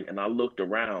 o'clock in the morning, and I looked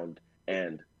around,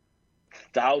 and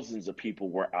thousands of people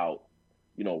were out,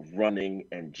 running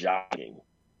and jogging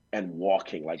and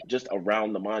walking, like just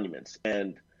around the monuments.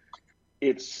 And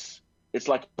it's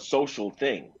like a social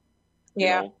thing.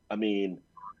 Yeah. I mean,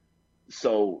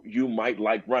 so you might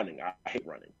like running. I hate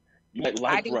running. You might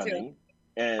like running. Too.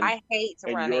 And I hate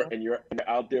running. You're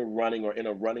out there running or in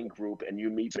a running group, and you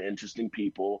meet some interesting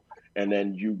people, and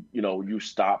then you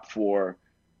stop for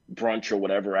brunch or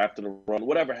whatever after the run,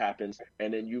 whatever happens,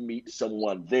 and then you meet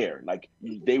someone there. Like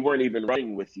they weren't even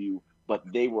running with you, but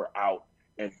they were out,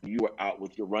 and you were out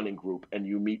with your running group, and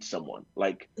you meet someone.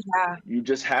 Like you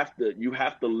just have to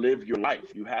live your life.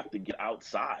 You have to get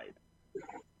outside.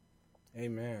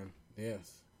 Amen.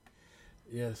 Yes.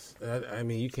 I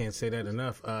mean, you can't say that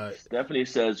enough. Stephanie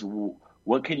says,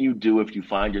 what can you do if you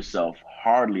find yourself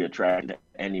hardly attracted to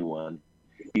anyone,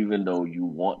 even though you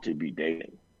want to be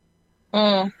dating?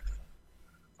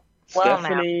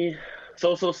 Stephanie,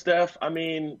 so Steph, I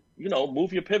mean,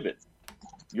 move your pivot.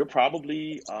 You're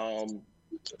probably,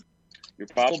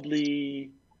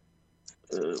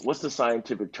 what's the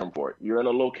scientific term for it? You're in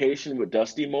a location with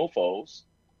dusty mofos,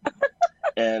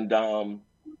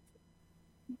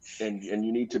 and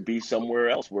you need to be somewhere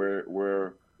else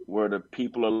where the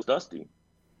people are dusty.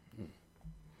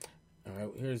 All right,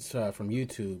 here's from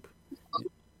YouTube.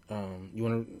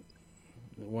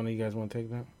 One of you guys want to take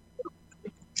that?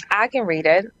 I can read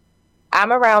it.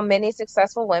 I'm around many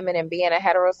successful women, and being a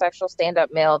heterosexual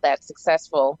stand-up male that's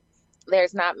successful,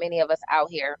 there's not many of us out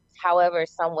here. However,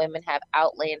 some women have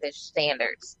outlandish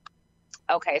standards.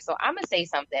 Okay, so I'm going to say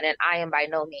something, and I am by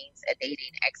no means a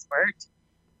dating expert,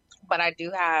 but I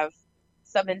do have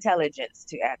some intelligence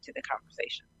to add to the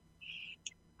conversation.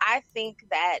 I think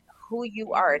that who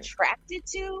you are attracted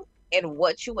to and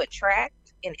what you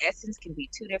attract, in essence, can be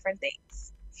two different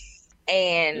things.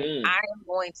 And I am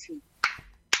going to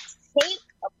take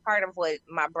a part of what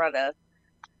my brother,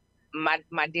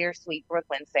 my dear sweet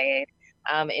Brooklyn said,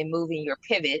 in moving your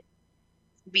pivot,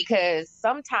 because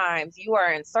sometimes you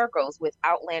are in circles with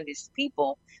outlandish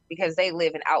people because they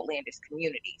live in outlandish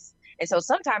communities. And so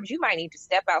sometimes you might need to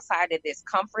step outside of this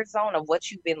comfort zone of what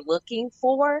you've been looking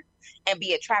for and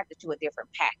be attracted to a different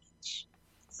package.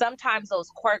 Sometimes those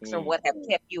quirks are what have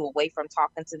kept you away from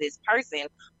talking to this person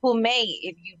who may,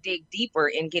 if you dig deeper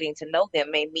in getting to know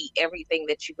them, may meet everything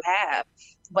that you have.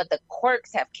 But the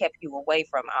quirks have kept you away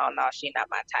from, oh, no, she's not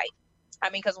my type. I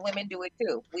mean, because women do it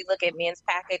too. We look at men's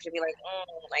package and be like,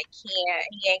 I can't.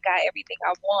 He ain't got everything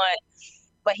I want.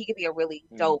 But he could be a really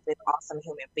dope and awesome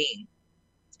human being.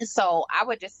 So I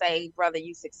would just say, brother,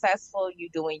 you successful, you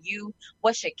doing you.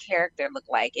 What's your character look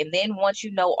like? And then once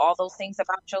you know all those things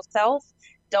about yourself,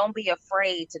 don't be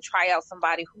afraid to try out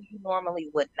somebody who you normally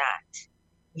would not.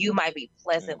 You might be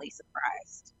pleasantly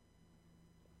surprised.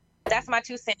 That's my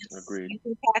 2 cents. Agreed. You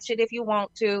can catch it if you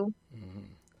want to.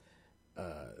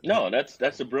 No,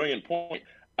 that's a brilliant point.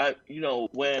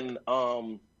 When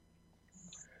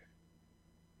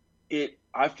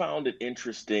I found it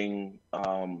interesting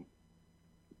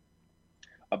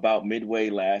about midway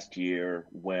last year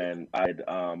when I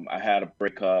had a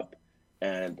breakup,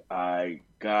 and I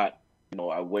got,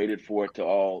 I waited for it to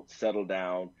all settle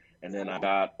down, and then I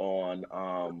got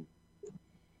on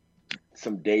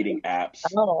some dating apps,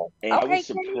 and okay,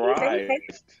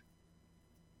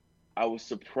 I was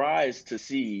surprised to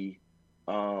see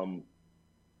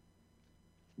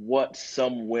what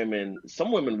some women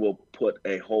will put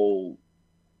a whole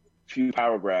few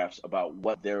paragraphs about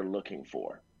what they're looking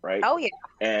for, right? Oh yeah.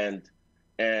 And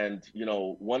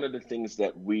one of the things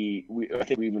that we I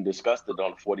think we even discussed it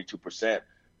on 42%,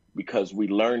 because we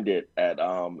learned it at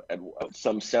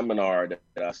some seminar that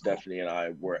Stephanie and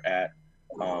I were at,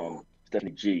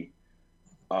 Stephanie G.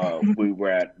 We were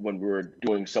at when we were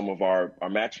doing some of our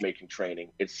matchmaking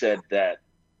training. It said that,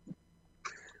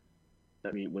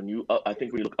 I mean, when you I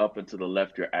think when you look up and to the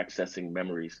left, you're accessing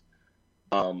memories.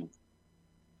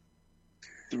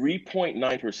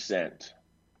 3.9%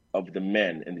 of the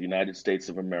men in the United States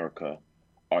of America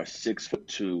are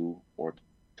 6'2" or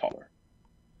taller.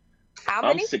 How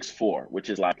many? I'm 6'4", which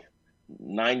is like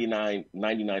 99th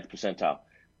percentile.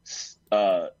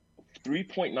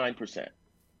 3.9%.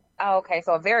 Oh, okay,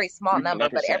 so a very small number,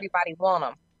 but everybody want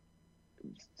them.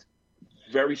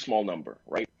 Very small number,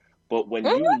 right? But when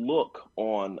you look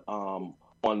on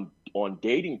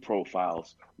dating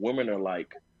profiles, women are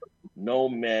like, No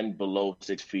men below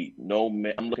 6 feet. No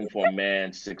man. I'm looking for a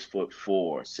man 6'4",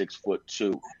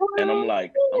 6'2", and I'm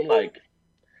like,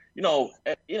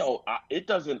 it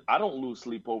doesn't. I don't lose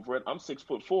sleep over it. I'm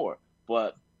 6'4",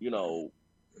 but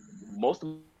most of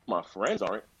my friends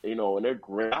aren't. And they're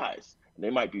great guys. And they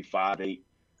might be 5'8".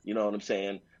 You know what I'm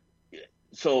saying?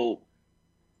 So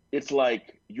it's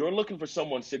like you're looking for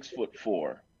someone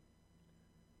 6'4".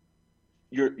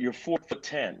 You're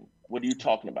 4'10". What are you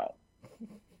talking about?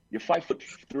 You're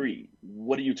 5'3".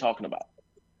 What are you talking about?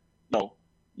 No,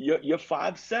 you're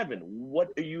 5'7". What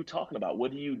are you talking about?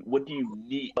 What do you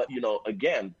need? But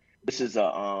again, this is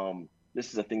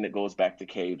a thing that goes back to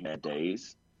caveman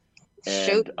days,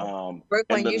 Shoot, and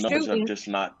Brooklyn, the you numbers are shooting. just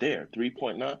not there.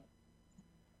 3.9.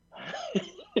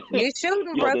 You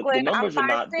shooting, The Brooklyn. I'm numbers are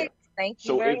not there. 5'6". Thank you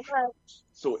So very if much.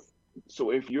 so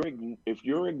so if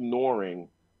you're ignoring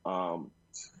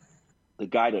the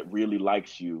guy that really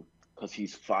likes you because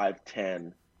he's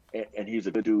 5'10", and he's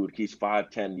a good dude. He's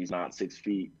 5'10". He's not 6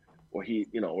 feet, or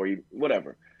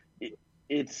whatever.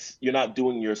 It's you're not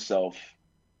doing yourself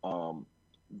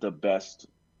the best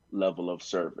level of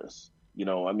service.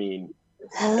 I mean,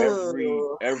 every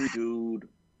Oh, every dude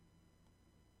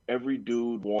every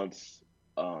dude wants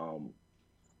a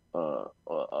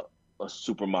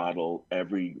supermodel.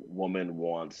 Every woman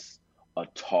wants a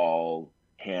tall,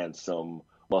 handsome,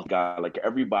 well guy. Like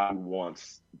everybody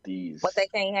wants what they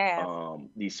can't have.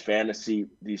 these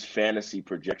fantasy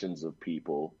projections of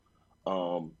people.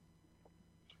 Um,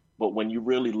 but when you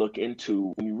really look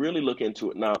into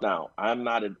it now, I'm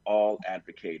not at all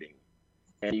advocating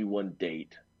anyone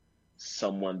date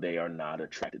someone they are not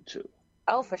attracted to.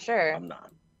 Oh, for sure. I'm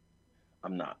not.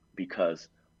 I'm not, because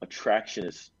attraction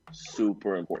is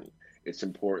super important. It's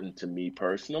important to me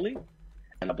personally,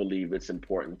 and I believe it's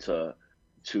important to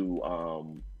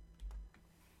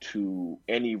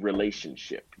any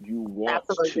relationship. You want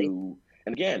Absolutely. to,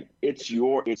 and again, it's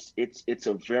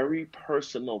a very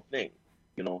personal thing.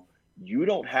 You know, you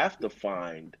don't have to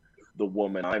find the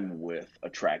woman I'm with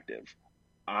attractive.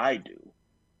 I do.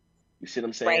 You see what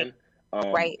I'm Right.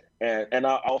 saying? Right. And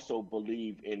I also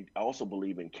believe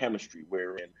in chemistry,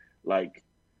 wherein, like,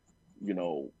 you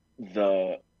know,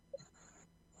 the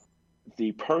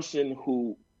person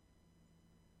who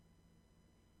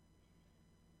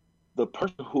the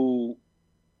person who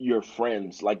your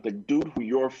friends, like the dude who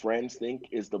your friends think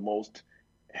is the most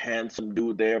handsome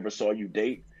dude they ever saw you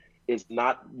date, is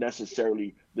not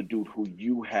necessarily the dude who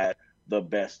you had the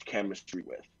best chemistry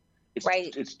with. It's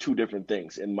Right. it's two different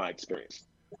things in my experience.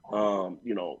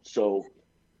 So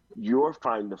you're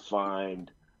trying to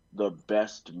find the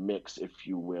best mix, if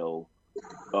you will,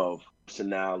 of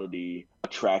personality,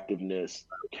 attractiveness,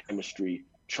 chemistry,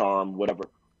 charm, whatever,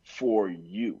 for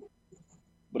you.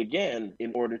 But again,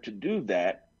 in order to do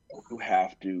that, you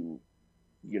have to,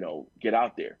 get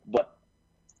out there. But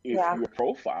if Yeah. your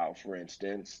profile, for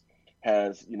instance,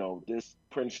 has, this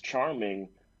Prince Charming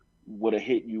would have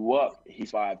hit you up,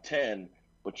 he's 5'10",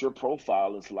 but your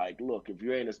profile is like, look, if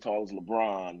you ain't as tall as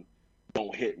LeBron,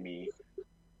 don't hit me.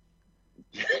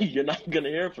 You're not gonna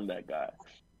hear from that guy.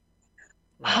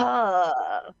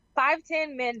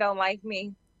 5'10" men don't like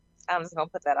me. I'm just gonna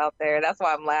put that out there. That's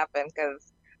why I'm laughing,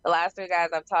 because the last 3 guys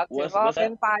I've talked to have all What's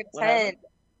been that? What 5'10". happened?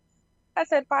 I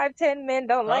said 5'10" men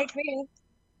don't Huh? like me.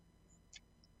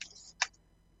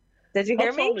 Did you How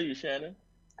hear me? tall are you, Shannon?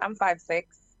 I'm 5'6".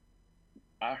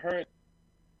 I heard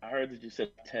that you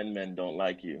said 10 men don't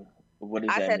like you. What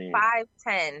does I that said mean?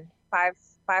 5'10".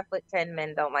 5'10"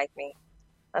 men don't like me.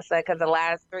 I said because the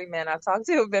last 3 men I've talked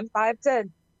to have been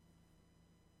 5'10".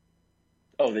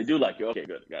 Oh, they do like you. Okay,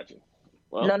 good. Got you.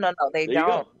 No, Well, they there you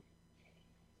don't. go.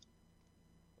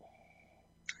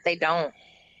 They don't.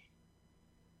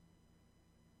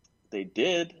 They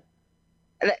did.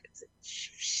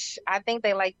 I think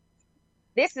they like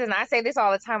this, and I say this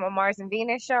all the time on Mars and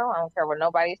Venus show. I don't care what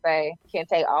nobody say.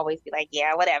 Kente always be like,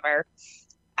 yeah, whatever.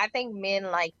 I think men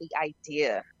like the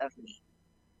idea of me.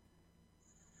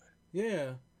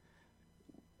 Yeah.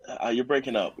 You're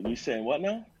breaking up. You saying what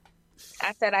now?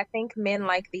 I said I think men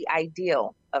like the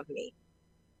ideal of me,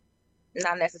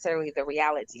 not necessarily the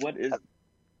reality.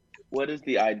 What is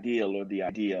the ideal or the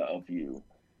idea of you?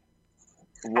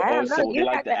 I don't know. So they You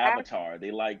like have the to ask. avatar.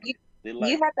 They like You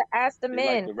have to ask the they like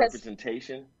men, the because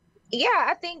representation. yeah,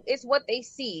 I think it's what they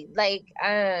see. Like,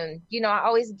 I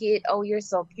always get, oh, you're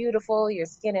so beautiful, your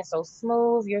skin is so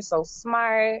smooth, you're so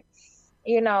smart,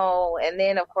 and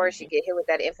then of course you Hmm. get hit with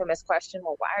that infamous question,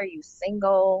 well, why are you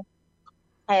single?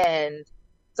 And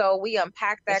so we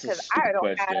unpack that, That's a because stupid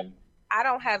question. I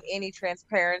don't have any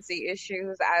transparency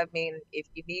issues. I mean, if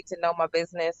you need to know my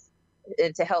business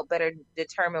and to help better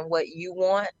determine what you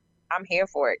want, I'm here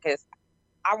for it because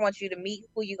I want you to meet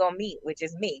who you're going to meet, which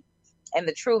is me and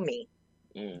the true me.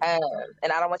 And I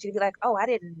don't want you to be like, oh, I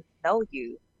didn't know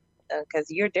you because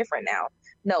you're different now.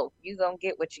 No, you're going to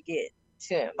get what you get.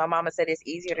 My mama said it's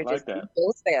easier to just be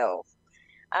yourself.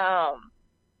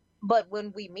 But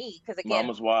when we meet, because again,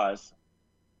 Mama's wise.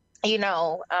 You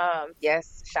know,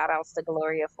 yes, shout outs to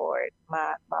Gloria Ford,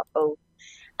 my boo.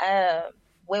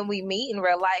 When we meet in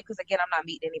real life, because again, I'm not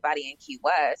meeting anybody in Key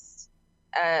West.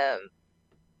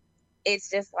 It's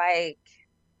just like,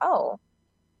 oh,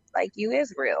 like you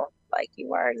is real. Like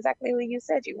you are exactly who you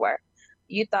said you were.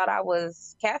 You thought I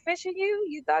was catfishing you?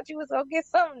 You thought you was gonna get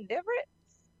something different?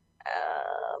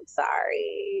 I'm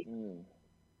sorry.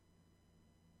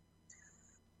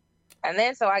 And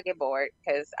then so I get bored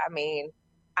because I mean,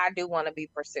 I do want to be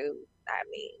pursued. I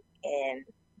mean, and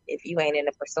if you ain't in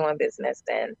the pursuing business,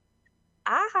 then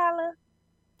I holla.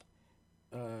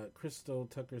 Crystal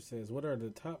Tucker says, what are the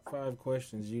top 5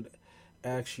 questions you'd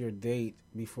ask your date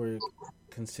before you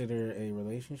consider a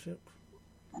relationship?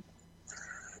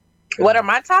 What are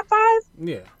my top 5?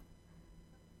 Yeah.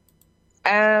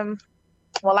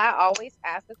 Well, I always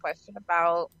ask the question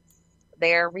about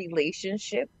their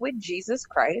relationship with Jesus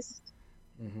Christ.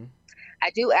 Mm-hmm. I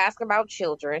do ask about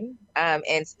children,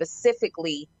 and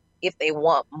specifically if they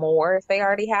want more, if they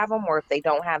already have them, or if they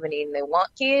don't have any and they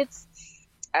want kids.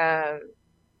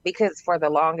 Because for the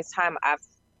longest time, I've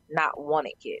not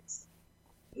wanted kids,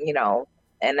 you know,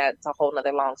 and that's a whole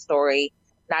nother long story.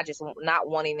 Not just not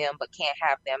wanting them, but can't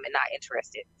have them and not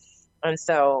interested. And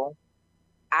so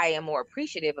I am more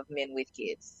appreciative of men with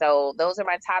kids. So those are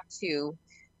my top 2.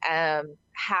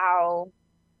 How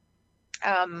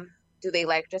do they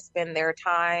like to spend their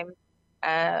time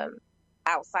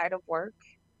outside of work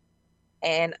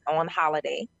and on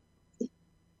holiday?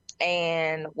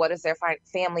 And what does their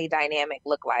family dynamic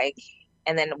look like?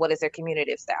 And then what is their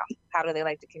communicative style? How do they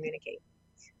like to communicate?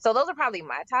 So those are probably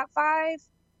my top 5.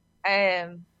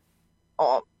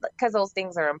 Because those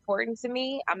things are important to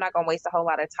me. I'm not going to waste a whole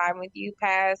lot of time with you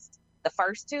past the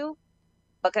first 2,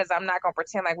 because I'm not going to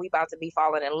pretend like we about to be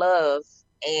falling in love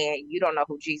and you don't know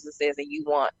who Jesus is and you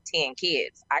want 10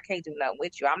 kids. I can't do nothing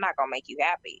with you. I'm not going to make you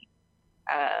happy.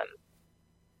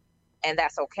 And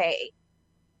that's okay.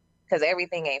 Because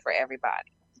everything ain't for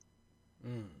everybody.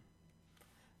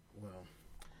 Well,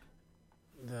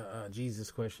 the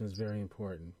Jesus question is very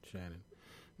important, Shannon.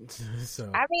 So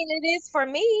I mean, it is for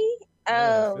me.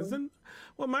 Yes,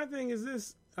 well, my thing is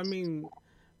this. I mean,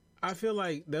 I feel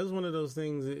like that's one of those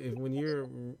things. When you're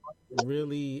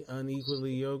really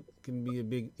unequally yoked, can be a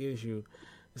big issue,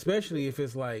 especially if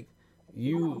it's like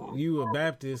you a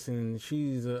Baptist and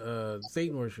she's a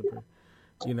Satan worshiper.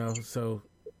 You know, so.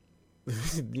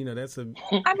 You know, that's a.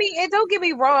 I mean, and don't get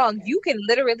me wrong. You can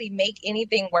literally make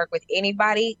anything work with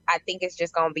anybody. I think it's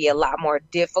just going to be a lot more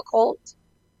difficult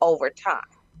over time.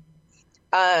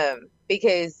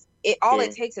 Because it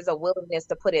takes is a willingness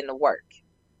to put in the work.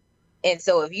 And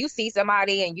so if you see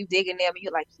somebody and you digging them,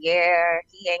 you're like, yeah,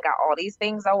 he ain't got all these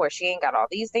things though, or she ain't got all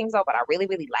these things though, but I really,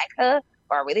 really like her,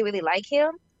 or I really, really like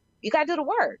him. You got to do the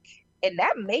work. And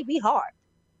that may be hard.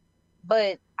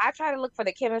 But I try to look for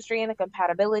the chemistry and the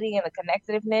compatibility and the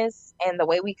connectiveness and the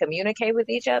way we communicate with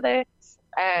each other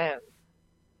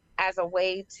as a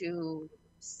way to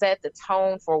set the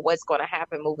tone for what's going to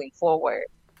happen moving forward.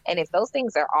 And if those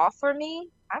things are off for me,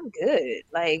 I'm good.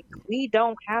 Like, we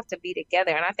don't have to be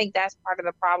together. And I think that's part of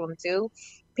the problem too.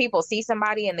 People see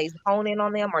somebody and they hone in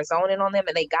on them or zone in on them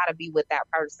and they got to be with that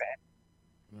person.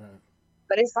 Right.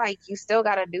 But it's like, you still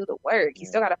got to do the work. You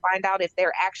still got to find out if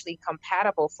they're actually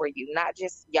compatible for you, not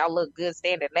just y'all look good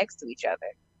standing next to each other.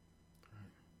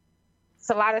 It's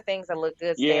a lot of things that look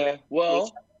good standing next to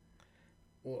each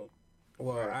other.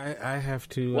 Well, I have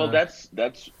to. Well, that's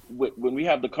when we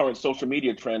have the current social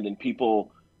media trend and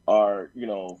people are, you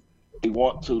know, they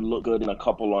want to look good in a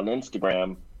couple on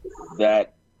Instagram,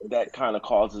 that kind of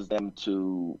causes them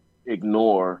to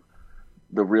ignore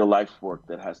the real life work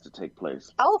that has to take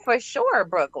place. Oh, for sure,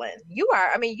 Brooklyn. You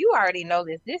already know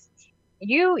this.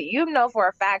 You know for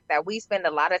a fact that we spend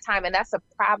a lot of time, and that's a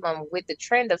problem with the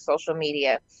trend of social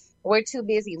media. We're too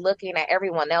busy looking at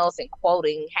everyone else and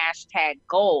quoting hashtag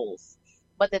goals.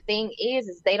 But the thing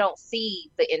is they don't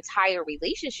see the entire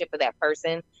relationship of that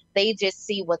person. They just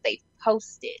see what they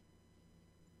posted.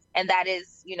 And that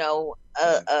is, you know,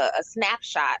 a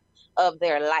snapshot of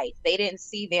their life. They didn't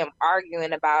see them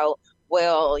arguing about,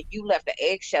 well, you left the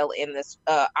eggshell in this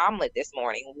omelet this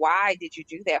morning. Why did you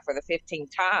do that for the 15th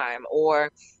time?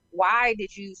 Or why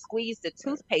did you squeeze the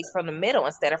toothpaste from the middle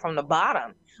instead of from the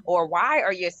bottom? Or why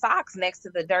are your socks next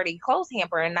to the dirty clothes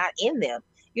hamper and not in them?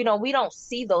 You know, we don't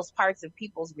see those parts of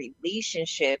people's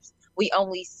relationships We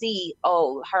only see,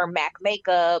 oh, her MAC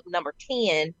makeup number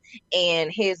 10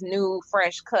 and his new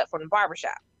fresh cut from the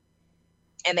barbershop.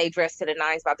 And they dressed to the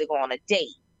nines about to go on a date.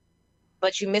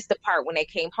 But you missed the part when they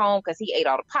came home because he ate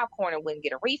all the popcorn and wouldn't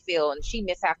get a refill, and she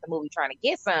missed half the movie trying to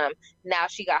get some. Now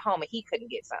she got home and he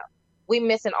couldn't get some. We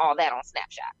missing all that on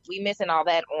Snapchat. We missing all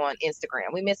that on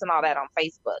Instagram. We missing all that on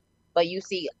Facebook. But you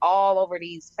see all over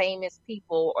these famous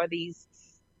people or these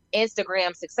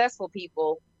Instagram successful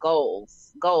people,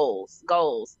 goals, goals,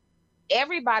 goals.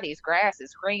 Everybody's grass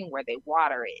is green where they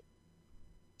water it.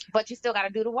 But you still got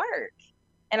to do the work.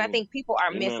 And I think people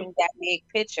are missing that big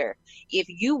picture. If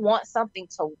you want something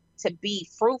to be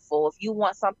fruitful, if you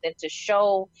want something to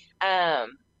show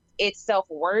itself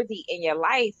worthy in your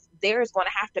life, there's going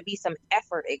to have to be some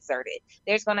effort exerted.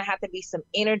 There's going to have to be some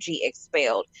energy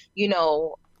expelled. You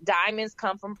know, diamonds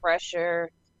come from pressure.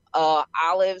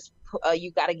 Olives,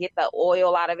 you got to get the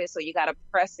oil out of it, so you got to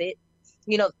press it.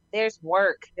 You know, there's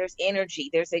work, there's energy,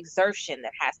 there's exertion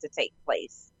that has to take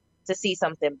place to see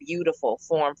something beautiful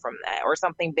form from that, or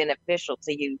something beneficial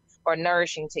to you or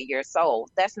nourishing to your soul.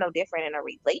 That's no different in a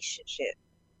relationship.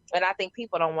 And I think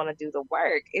people don't want to do the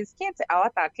work. It's Kente. Oh, I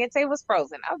thought Kente was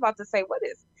frozen. I was about to say, what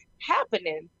is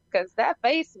happening? Because that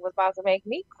face was about to make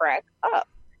me crack up.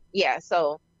 Yeah,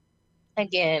 so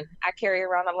again, I carry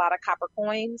around a lot of copper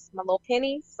coins, my little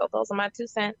pennies. So those are my 2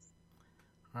 cents.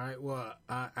 All right. Well,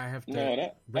 I have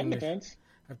to bring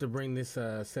this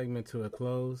segment to a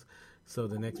close so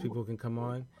the next people can come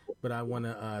on. But I want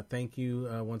to thank you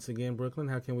once again, Brooklyn.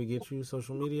 How can we get you?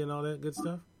 Social media and all that good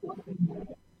stuff?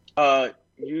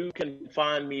 You can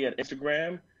find me at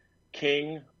Instagram,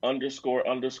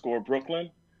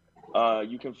 King__Brooklyn.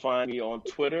 You can find me on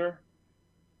Twitter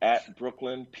at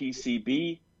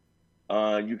BrooklynPCB.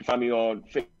 You can find me on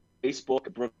Facebook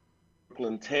at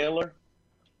Brooklyn Taylor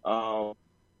or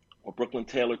Brooklyn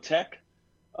Taylor Tech.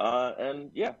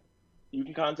 And yeah, you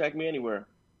can contact me anywhere.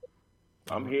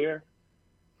 I'm here,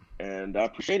 and I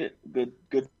appreciate it. Good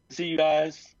to see you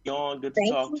guys. Good to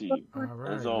talk to you. All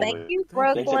right. As always. Thank you,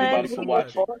 Brooklyn. Thanks everybody for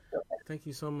watching. Thank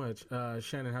you so much.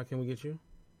 Shannon, how can we get you?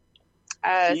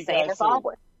 Same as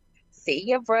always. See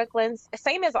you, Brooklyn.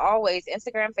 Same as always.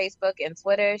 Instagram, Facebook, and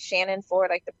Twitter. Shannon Ford,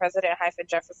 like the president,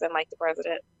 Jefferson, like the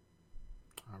president.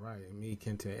 All right. And me,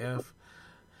 Kente F.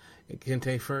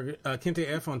 Kente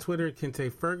F on Twitter,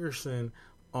 Kente Ferguson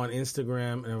on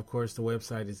Instagram, and of course the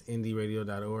website is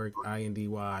indyradio.org,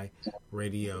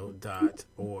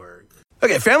 indyradio.org.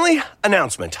 Okay, family,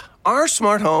 announcement. Our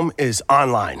smart home is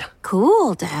online.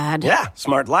 Cool, Dad. Yeah,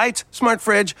 smart lights, smart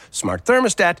fridge, smart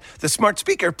thermostat. The smart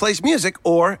speaker plays music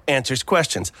or answers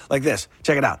questions. Like this.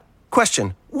 Check it out.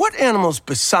 Question: what animals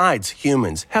besides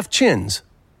humans have chins?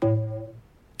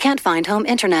 Can't find home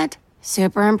internet.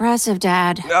 Super impressive,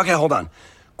 Dad. Okay, hold on.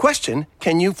 Question: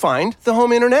 can you find the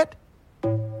home internet?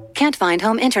 Can't find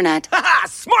home internet. Ha!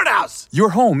 Smart house! Your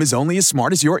home is only as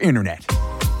smart as your internet.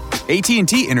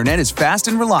 AT&T Internet is fast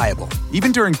and reliable,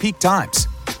 even during peak times.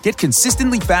 Get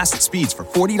consistently fast speeds for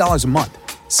 $40 a month.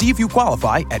 See if you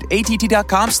qualify at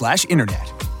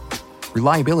att.com/internet.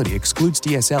 Reliability excludes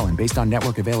DSL and based on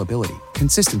network availability.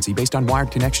 Consistency based on wired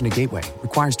connection to gateway.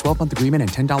 Requires 12-month agreement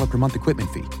and $10 per month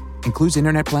equipment fee. Includes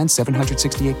internet plans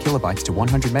 768 kilobytes to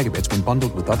 100 megabits when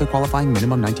bundled with other qualifying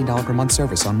minimum $19 per month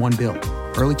service on one bill.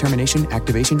 Early termination,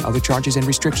 activation, other charges, and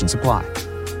restrictions apply.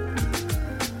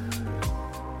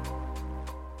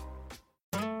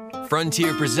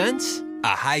 Frontier presents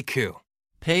a haiku.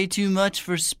 Pay too much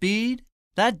for speed?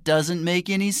 That doesn't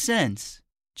make any sense.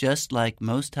 Just like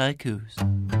most haikus.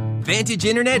 Vantage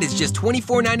Internet is just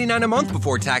 $24.99 a month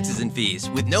before taxes and fees,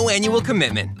 with no annual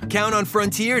commitment. Count on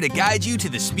Frontier to guide you to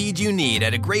the speed you need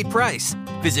at a great price.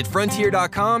 Visit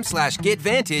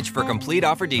frontier.com/getvantage for complete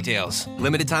offer details.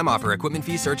 Limited time offer. Equipment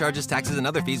fees, surcharges, taxes, and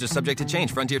other fees are subject to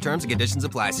change. Frontier terms and conditions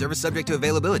apply. Service subject to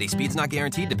availability. Speeds not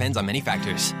guaranteed. Depends on many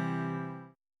factors.